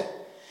 verse 10,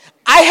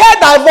 I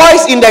heard thy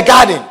voice in the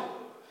garden.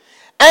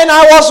 And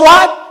I was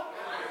what?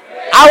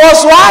 I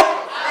was what?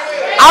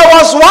 I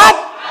was what?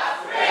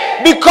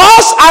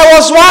 Because I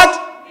was what?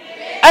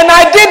 And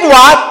I did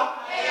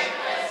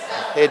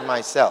what? Hid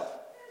myself.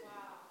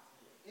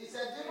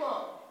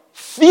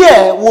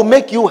 Fear will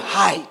make you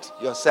hide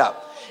yourself.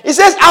 He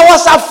says, I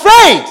was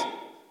afraid.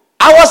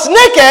 I was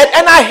naked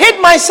and I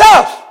hid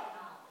myself.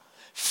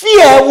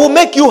 Fear will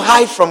make you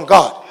hide from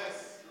God.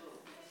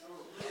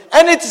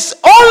 And it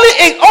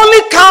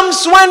only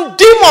comes when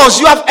demons,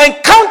 you have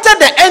encountered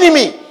the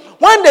enemy.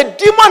 When the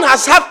demon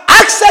has had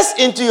access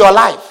into your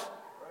life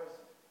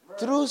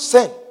through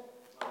sin.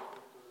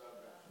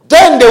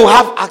 Then they will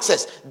have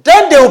access.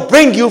 Then they will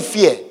bring you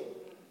fear.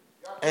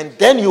 And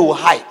then you will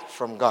hide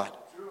from God.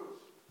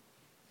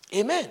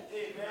 Amen.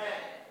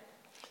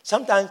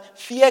 Sometimes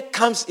fear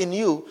comes in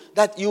you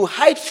that you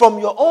hide from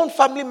your own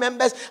family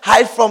members,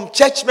 hide from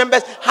church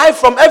members, hide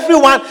from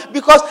everyone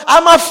because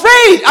I'm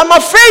afraid. I'm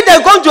afraid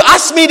they're going to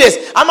ask me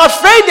this. I'm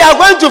afraid they are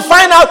going to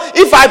find out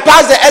if I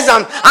pass the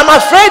exam. I'm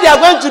afraid they are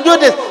going to do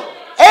this.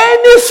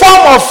 Any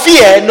form of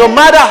fear, no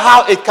matter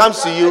how it comes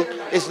to you,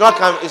 it's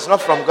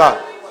not from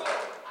God.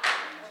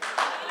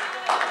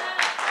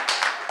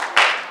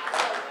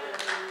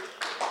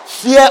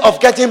 Fear of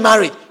getting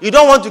married. You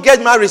don't want to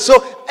get married. So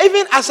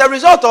even as a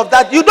result of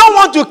that, you don't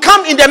want to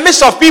come in the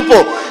midst of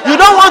people. You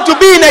don't want to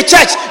be in a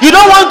church. You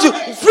don't want to.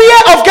 Fear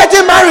of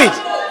getting married.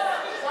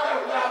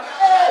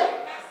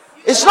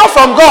 It's not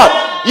from God.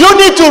 You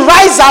need to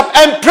rise up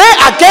and pray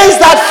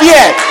against that fear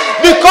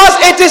because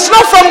it is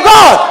not from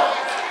God.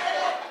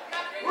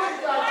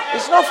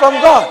 It's not from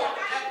God.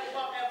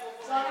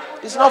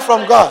 It's not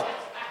from God.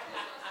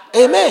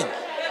 Amen.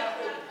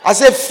 I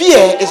say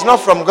fear is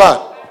not from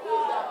God.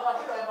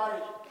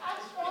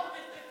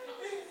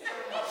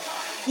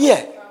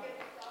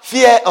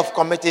 Fear of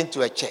committing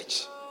to a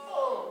church.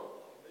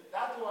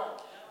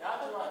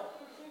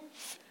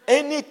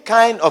 Any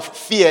kind of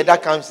fear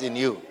that comes in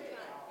you.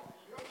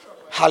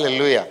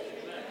 Hallelujah.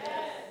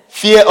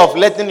 Fear of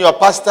letting your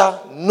pastor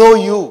know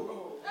you.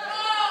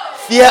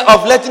 Fear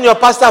of letting your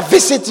pastor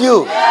visit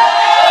you.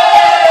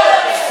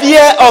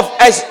 Fear of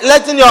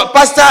letting your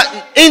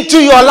pastor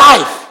into your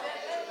life.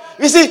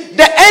 You see,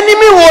 the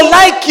enemy will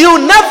like you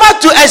never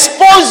to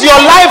expose your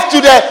life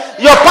to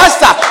your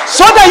pastor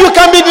so that you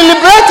can be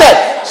deliberated,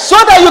 so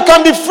that you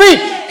can be free.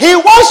 He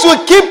wants to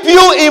keep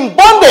you in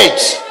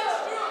bondage.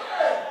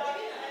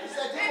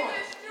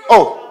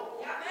 Oh,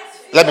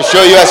 let me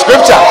show you a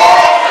scripture.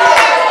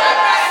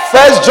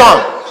 First John.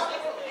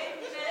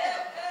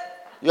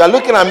 You are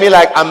looking at me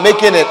like I'm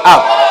making it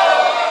up.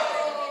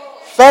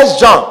 First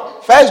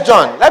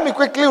John. Let me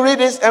quickly read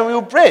this and we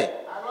will pray.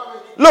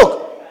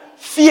 Look,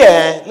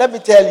 fear, let me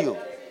tell you.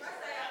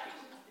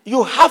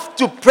 You have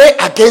to pray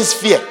against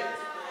fear.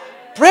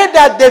 Pray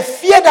that the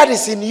fear that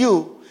is in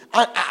you,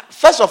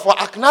 first of all,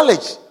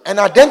 acknowledge and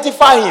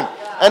identify him.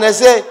 And I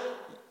say,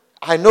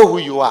 I know who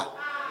you are.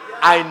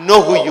 I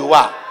know who you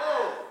are.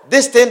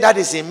 This thing that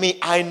is in me,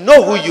 I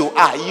know who you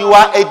are. You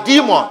are a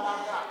demon.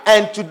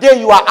 And today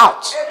you are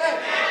out.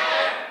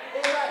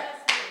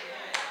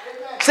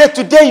 Say,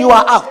 today you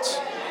are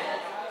out.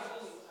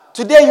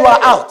 Today you are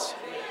out.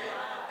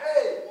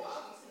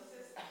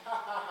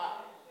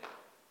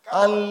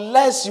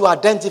 Unless you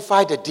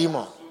identify the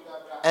demon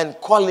and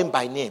call him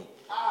by name.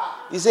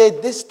 You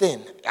say, this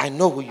thing, I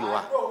know who you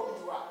are.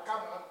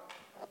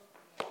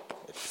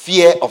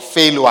 Fear of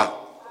failure.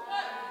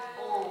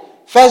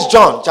 1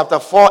 John chapter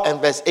 4 and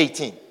verse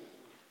 18.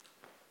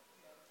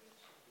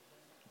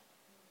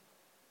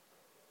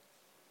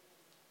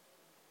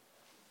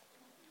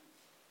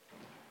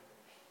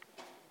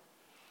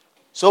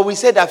 So we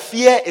say that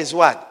fear is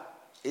what?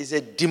 Is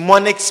a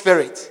demonic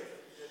spirit.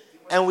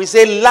 And we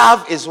say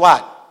love is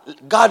what?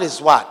 God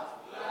is what?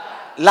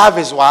 Love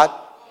is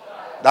what?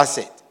 That's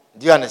it.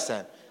 Do you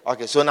understand?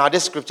 Okay, so now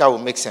this scripture will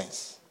make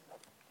sense.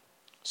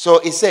 So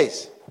it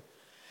says,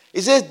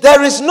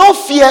 there is no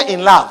fear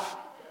in love.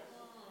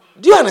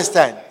 Do you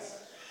understand?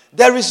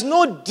 There is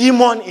no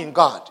demon in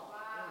God.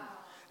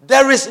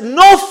 There is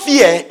no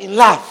fear in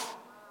love.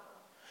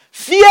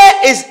 Fear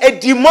is a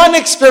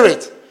demonic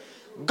spirit.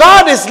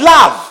 God is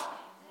love.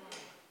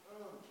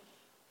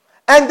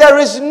 And there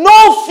is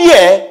no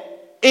fear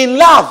in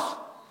love.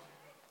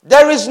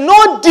 There is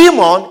no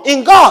demon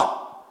in God.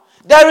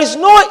 There is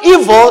no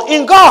evil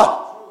in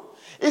God.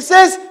 It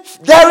says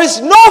there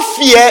is no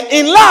fear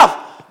in love.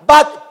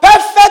 But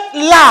perfect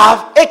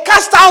love, it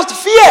casts out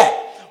fear.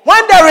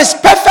 When there is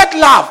perfect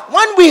love,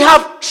 when we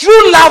have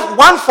true love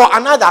one for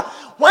another,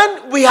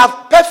 when we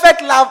have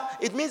perfect love,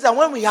 it means that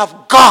when we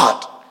have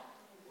God,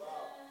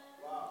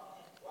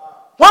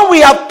 when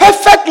we have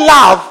perfect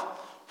love,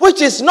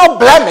 which is not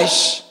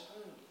blemish,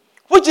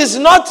 which is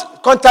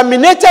not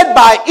contaminated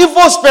by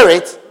evil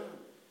spirit,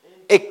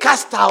 it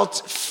casts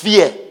out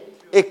fear.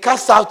 It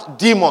casts out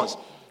demons.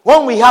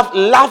 When we have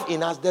love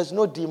in us, there's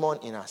no demon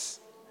in us.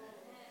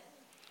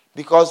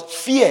 Because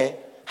fear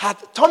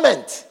hath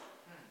torment.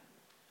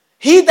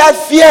 He that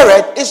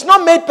feareth is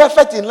not made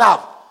perfect in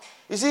love.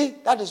 You see,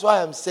 that is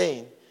why I'm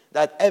saying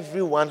that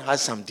everyone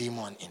has some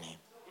demon in him.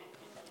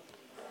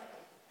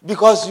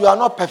 Because you are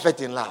not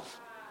perfect in love.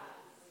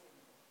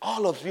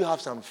 All of you have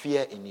some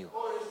fear in you.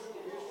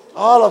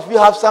 All of you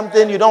have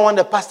something you don't want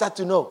the pastor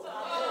to know.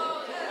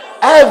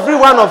 Every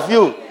one of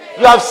you,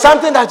 you have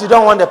something that you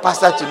don't want the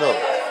pastor to know.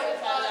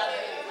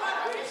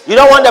 You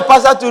don't want the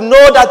pastor to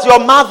know that your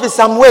mouth is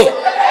some way.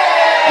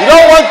 You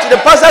don't want the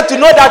pastor to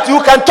know that you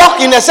can talk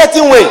in a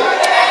certain way.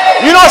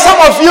 You know, some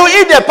of you,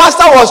 if the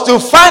pastor was to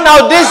find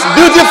out this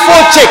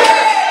beautiful chick,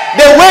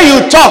 the way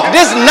you talk,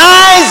 this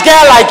nice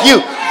girl like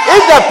you,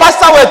 if the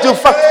pastor were to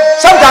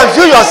sometimes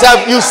you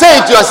yourself, you say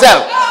it to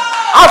yourself.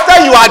 After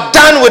you are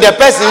done with the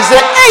person, you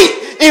say, hey,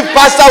 if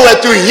pastor were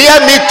to hear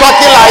me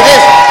talking like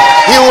this,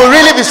 he will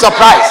really be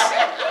surprised.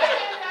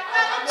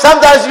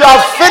 Sometimes you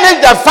have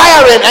finished the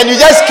firing and you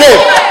just came.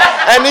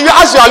 And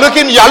as you are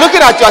looking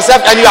at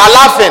yourself and you are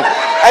laughing.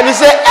 And you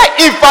say,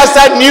 hey, if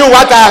pastor knew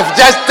what I have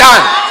just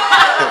done.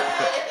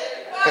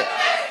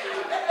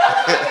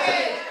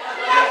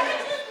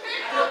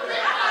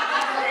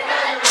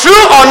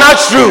 True or not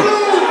true?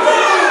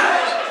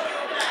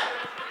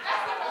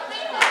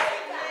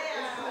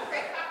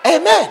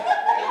 Amen.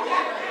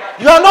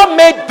 You are not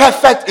made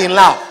perfect in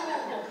love.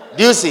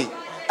 Do you see?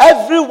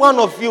 Every one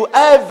of you,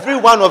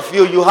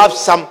 you have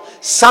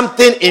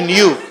something in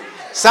you.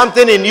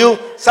 Something in you.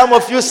 Some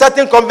of you,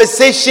 certain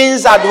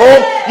conversations at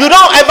home, you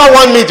don't ever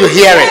want me to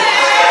hear it.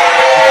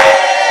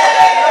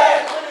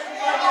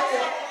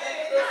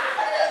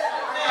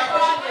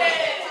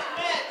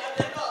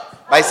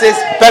 But it says,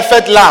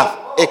 perfect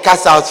love, it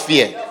casts out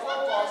fear.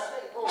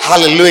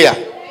 Hallelujah.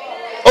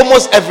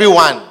 Almost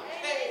everyone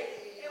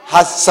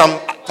has some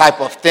type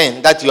of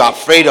thing that you are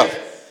afraid of.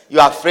 You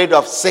are afraid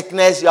of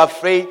sickness. You are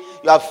afraid.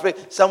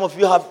 Some of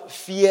you have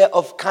fear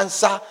of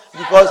cancer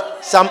because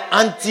some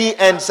auntie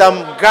and some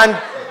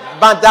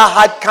grandmother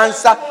had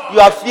cancer. You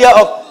have fear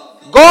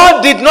of.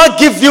 God did not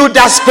give you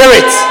that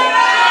spirit.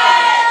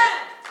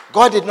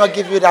 God did not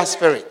give you that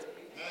spirit.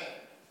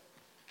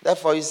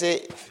 Therefore, you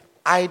say,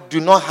 I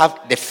do not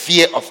have the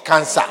fear of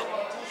cancer.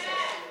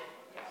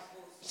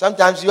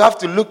 Sometimes you have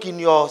to look in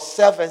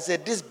yourself and say,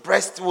 this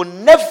breast will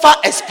never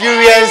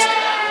experience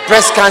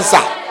breast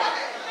cancer.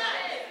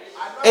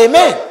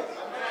 Amen.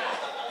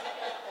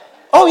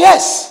 Oh,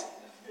 yes.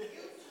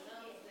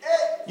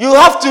 You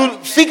have to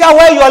figure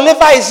where your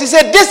liver is. He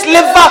said, this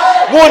liver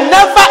will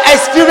never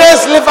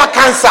experience liver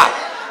cancer.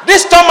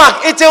 This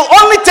stomach, it will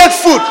only take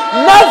food,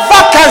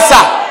 never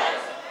cancer.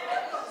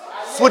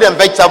 Food and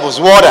vegetables,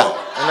 water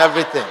and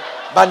everything,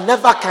 but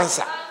never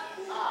cancer.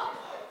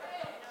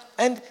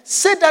 and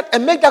say that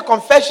and make that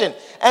confession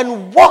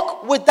and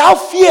walk without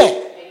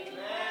fear.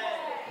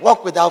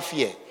 Walk without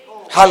fear.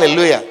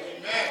 Hallelujah.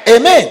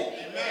 Amen.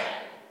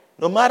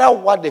 No matter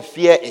what the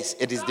fear is,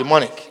 it is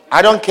demonic.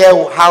 I don't care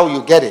how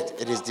you get it.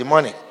 It is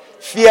demonic.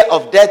 Fear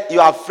of death.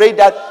 You are afraid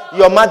that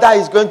your mother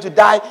is going to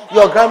die.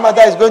 Your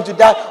grandmother is going to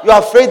die. You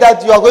are afraid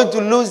that you are going to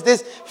lose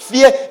this.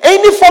 Fear.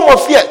 Any form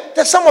of fear.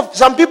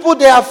 Some people,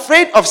 they are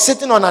afraid of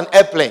sitting on an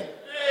airplane.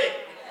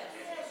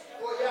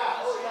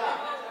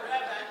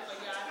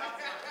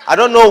 I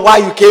don't know why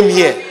you came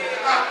here.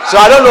 So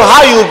I don't know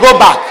how you will go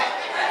back.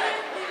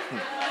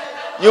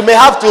 You may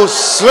have to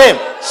swim.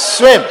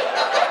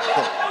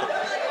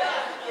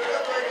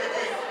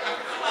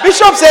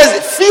 Bishop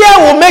says fear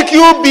will make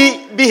you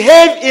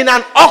behave in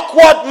an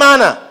awkward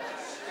manner.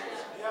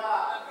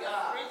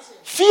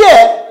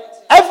 Fear,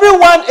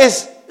 everyone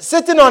is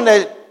sitting on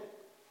a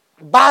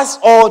bus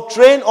or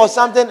train or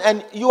something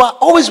and you are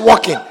always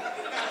walking.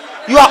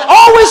 You are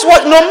always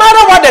walking, no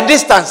matter what the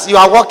distance, you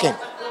are walking.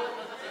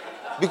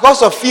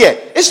 Because of fear.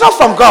 It's not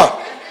from God.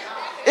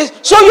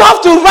 So you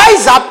have to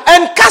rise up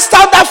and cast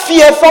out that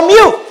fear from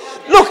you.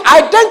 Look,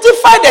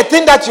 identify the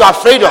thing that you are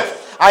afraid of.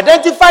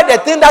 Identify the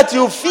thing that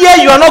you fear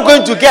you are not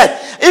going to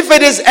get. If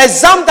it is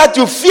exam that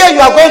you fear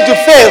you are going to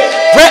fail,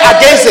 pray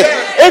against it.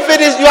 If it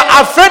is you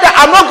are afraid that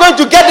I'm not going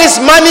to get this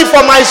money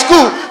for my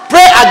school,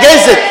 pray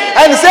against it.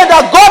 And say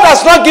that God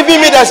has not given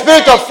me the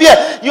spirit of fear.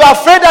 You are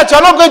afraid that you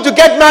are not going to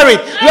get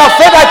married. You are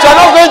afraid that you are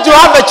not going to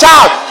have a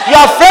child. You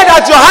are afraid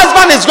that your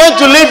husband is going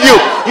to leave you.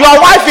 Your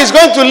wife is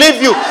going to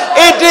leave you.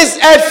 It is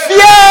a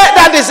fear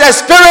that is a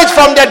spirit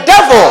from the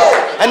devil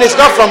and it's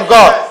not from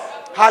God.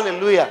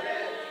 Hallelujah.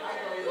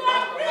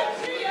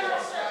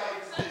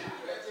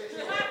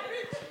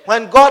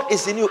 When God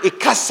is in you, it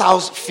casts out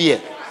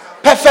fear.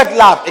 Perfect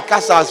love, it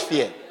casts out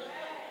fear.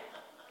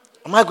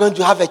 Am I going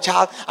to have a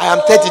child? I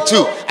am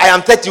 32. I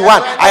am 31.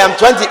 I am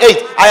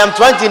 28. I am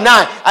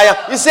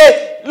 29. You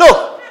say,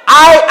 look,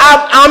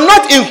 I'm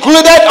not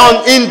included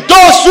in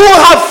those who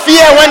have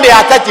fear when they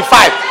are 35.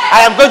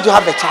 I am going to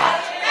have a child.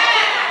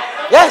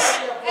 Yes.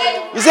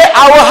 You say,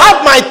 I will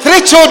have my 3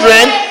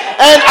 children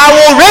and I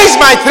will raise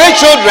my 3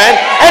 children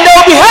and they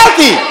will be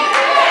healthy.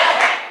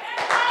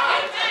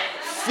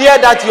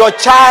 Fear that your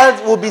child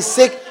will be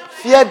sick.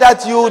 Fear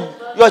that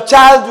your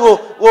child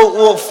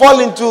will fall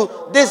into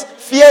this.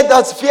 Fear.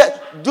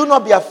 Do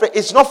not be afraid.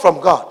 It's not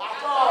from God.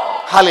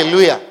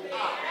 Hallelujah.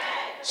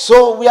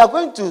 So we are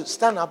going to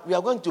stand up. We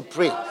are going to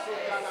pray.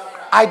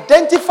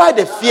 Identify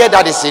the fear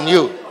that is in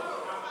you.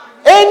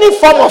 Any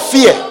form of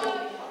fear.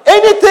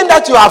 Anything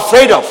that you are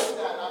afraid of.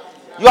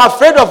 You are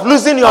afraid of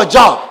losing your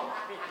job.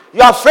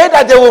 You are afraid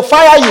that they will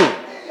fire you.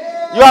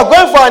 You are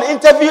going for an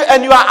interview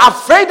and you are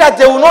afraid that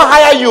they will not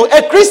hire you.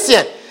 A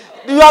Christian.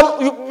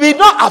 Be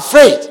not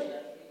afraid.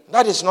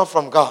 That is not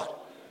from God.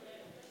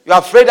 You are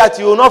afraid that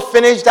you will not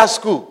finish that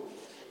school.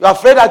 You are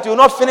afraid that you will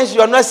not finish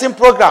your nursing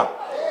program.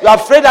 You are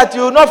afraid that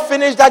you will not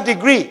finish that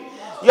degree.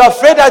 You are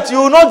afraid that you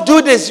will not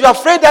do this. You are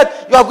afraid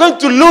that you are going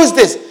to lose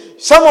this.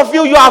 Some of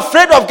you are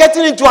afraid of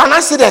getting into an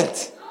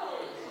accident.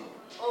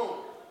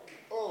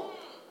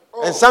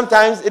 And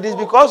sometimes it is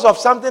because of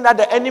something that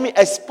the enemy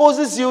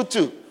exposes you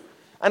to.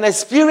 An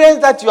experience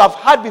that you have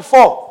had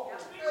before.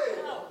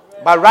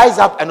 But rise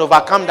up and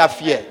overcome that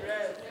fear.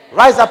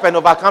 Rise up and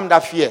overcome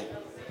that fear.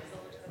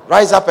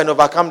 Rise up and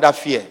overcome that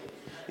fear.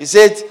 He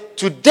said,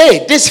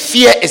 today this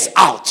fear is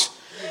out.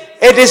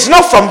 It is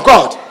not from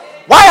God.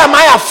 Why am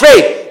I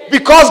afraid?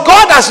 Because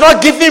God has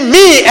not given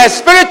me a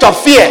spirit of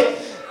fear.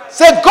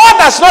 Say, God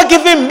has not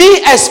given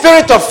me a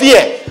spirit of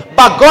fear,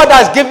 but God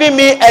has given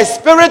me a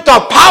spirit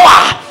of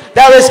power.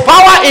 There is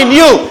power in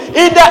you.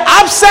 In the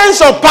absence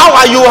of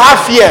power, you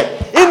have fear.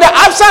 In the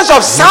absence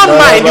of sound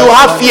mind, you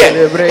have fear.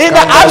 In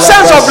the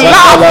absence of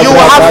love, you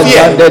have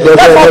fear.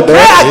 Therefore,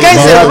 pray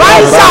against it.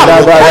 Rise up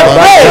and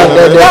pray.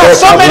 There are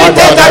so many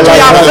things that we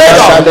are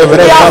afraid of.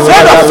 We are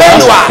afraid of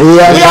failure.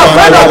 We are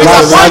afraid of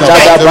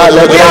disappointment.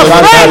 We are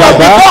afraid of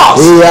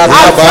divorce. We are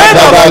afraid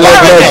of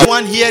marriage.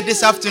 One here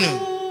this afternoon.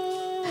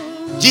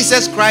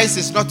 Jesus Christ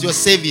is not your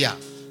savior.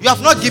 You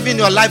have not given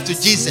your life to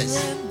Jesus.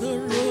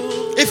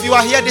 If you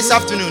are here this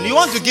afternoon, you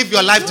want to give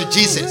your life to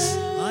Jesus.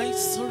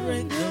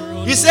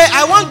 You say,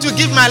 I want to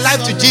give my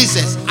life to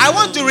Jesus. I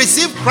want to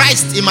receive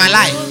Christ in my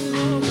life.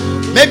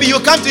 Maybe you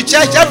come to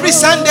church every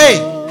Sunday,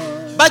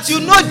 but you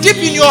know deep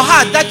in your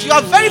heart that you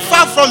are very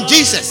far from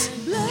Jesus.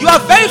 You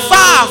are very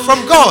far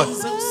from God.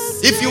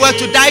 If you were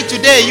to die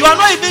today, you are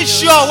not even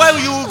sure where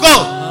you will go.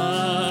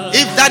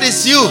 If that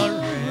is you,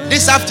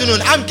 this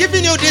afternoon, I'm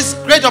giving you this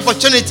great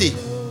opportunity.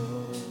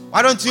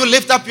 Why don't you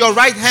lift up your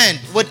right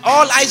hand with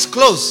all eyes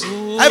closed,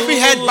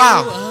 every head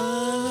bowed.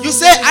 You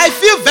say, I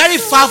feel very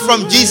far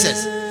from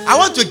Jesus. I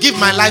want to give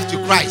my life to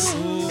Christ.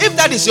 If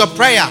that is your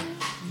prayer,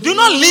 do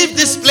not leave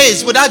this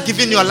place without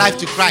giving your life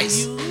to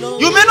Christ.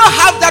 You may not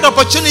have that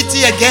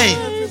opportunity again.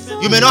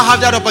 You may not have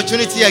that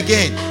opportunity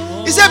again.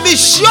 He said, be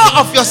sure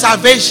of your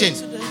salvation.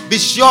 Be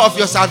sure of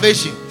your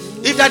salvation.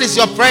 If that is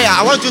your prayer,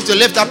 I want you to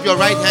lift up your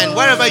right hand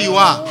wherever you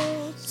are.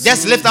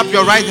 Just lift up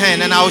your right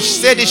hand and I will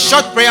say this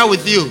short prayer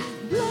with you.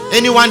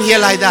 Anyone here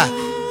like that?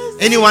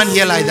 Anyone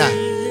here like that?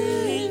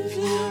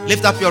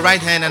 Lift up your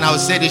right hand and I will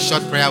say this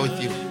short prayer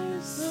with you.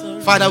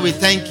 Father, we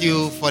thank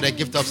you for the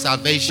gift of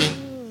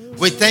salvation.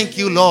 We thank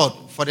you, Lord,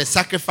 for the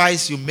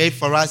sacrifice you made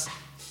for us.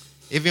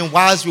 Even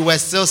whilst we were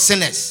still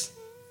sinners,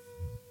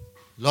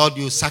 Lord,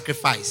 you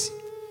sacrificed.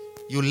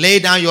 You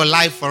laid down your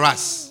life for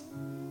us.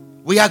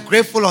 We are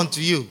grateful unto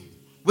you.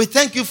 We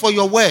thank you for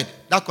your word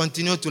that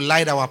continues to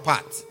light our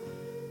path.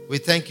 We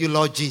thank you,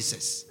 Lord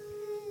Jesus.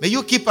 May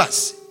you keep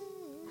us,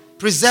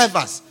 preserve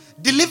us,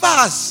 deliver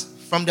us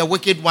from the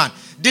wicked one.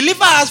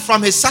 Deliver us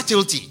from his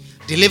subtlety.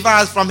 Deliver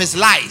us from his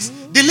lies.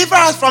 Deliver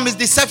us from his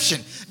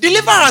deception.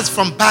 Deliver us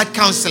from bad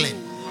counseling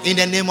in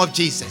the name of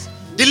Jesus.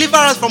 Deliver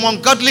us from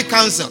ungodly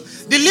counsel.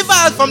 Deliver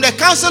us from the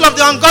counsel of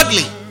the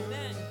ungodly.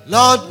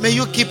 Lord, may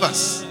you keep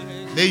us.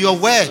 May your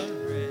word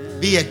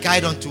be a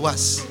guide unto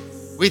us.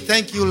 We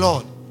thank you,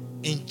 Lord,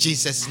 in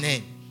Jesus'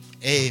 name.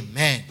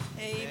 Amen.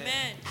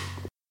 Amen.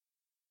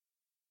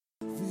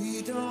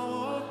 We don't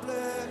want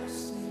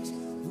blessings,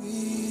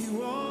 we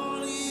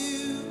want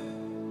you.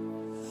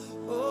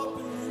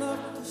 Open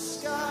up the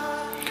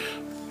sky.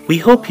 We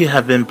hope you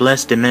have been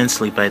blessed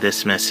immensely by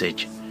this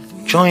message.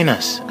 Join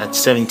us at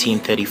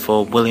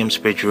 1734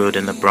 Williamsbridge Road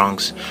in the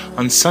Bronx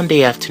on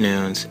Sunday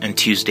afternoons and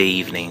Tuesday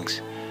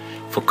evenings.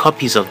 For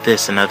copies of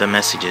this and other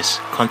messages,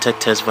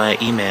 contact us via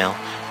email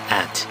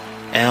at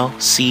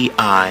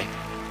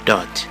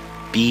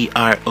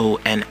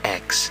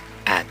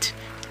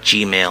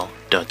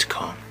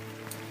lci.bronx@gmail.com.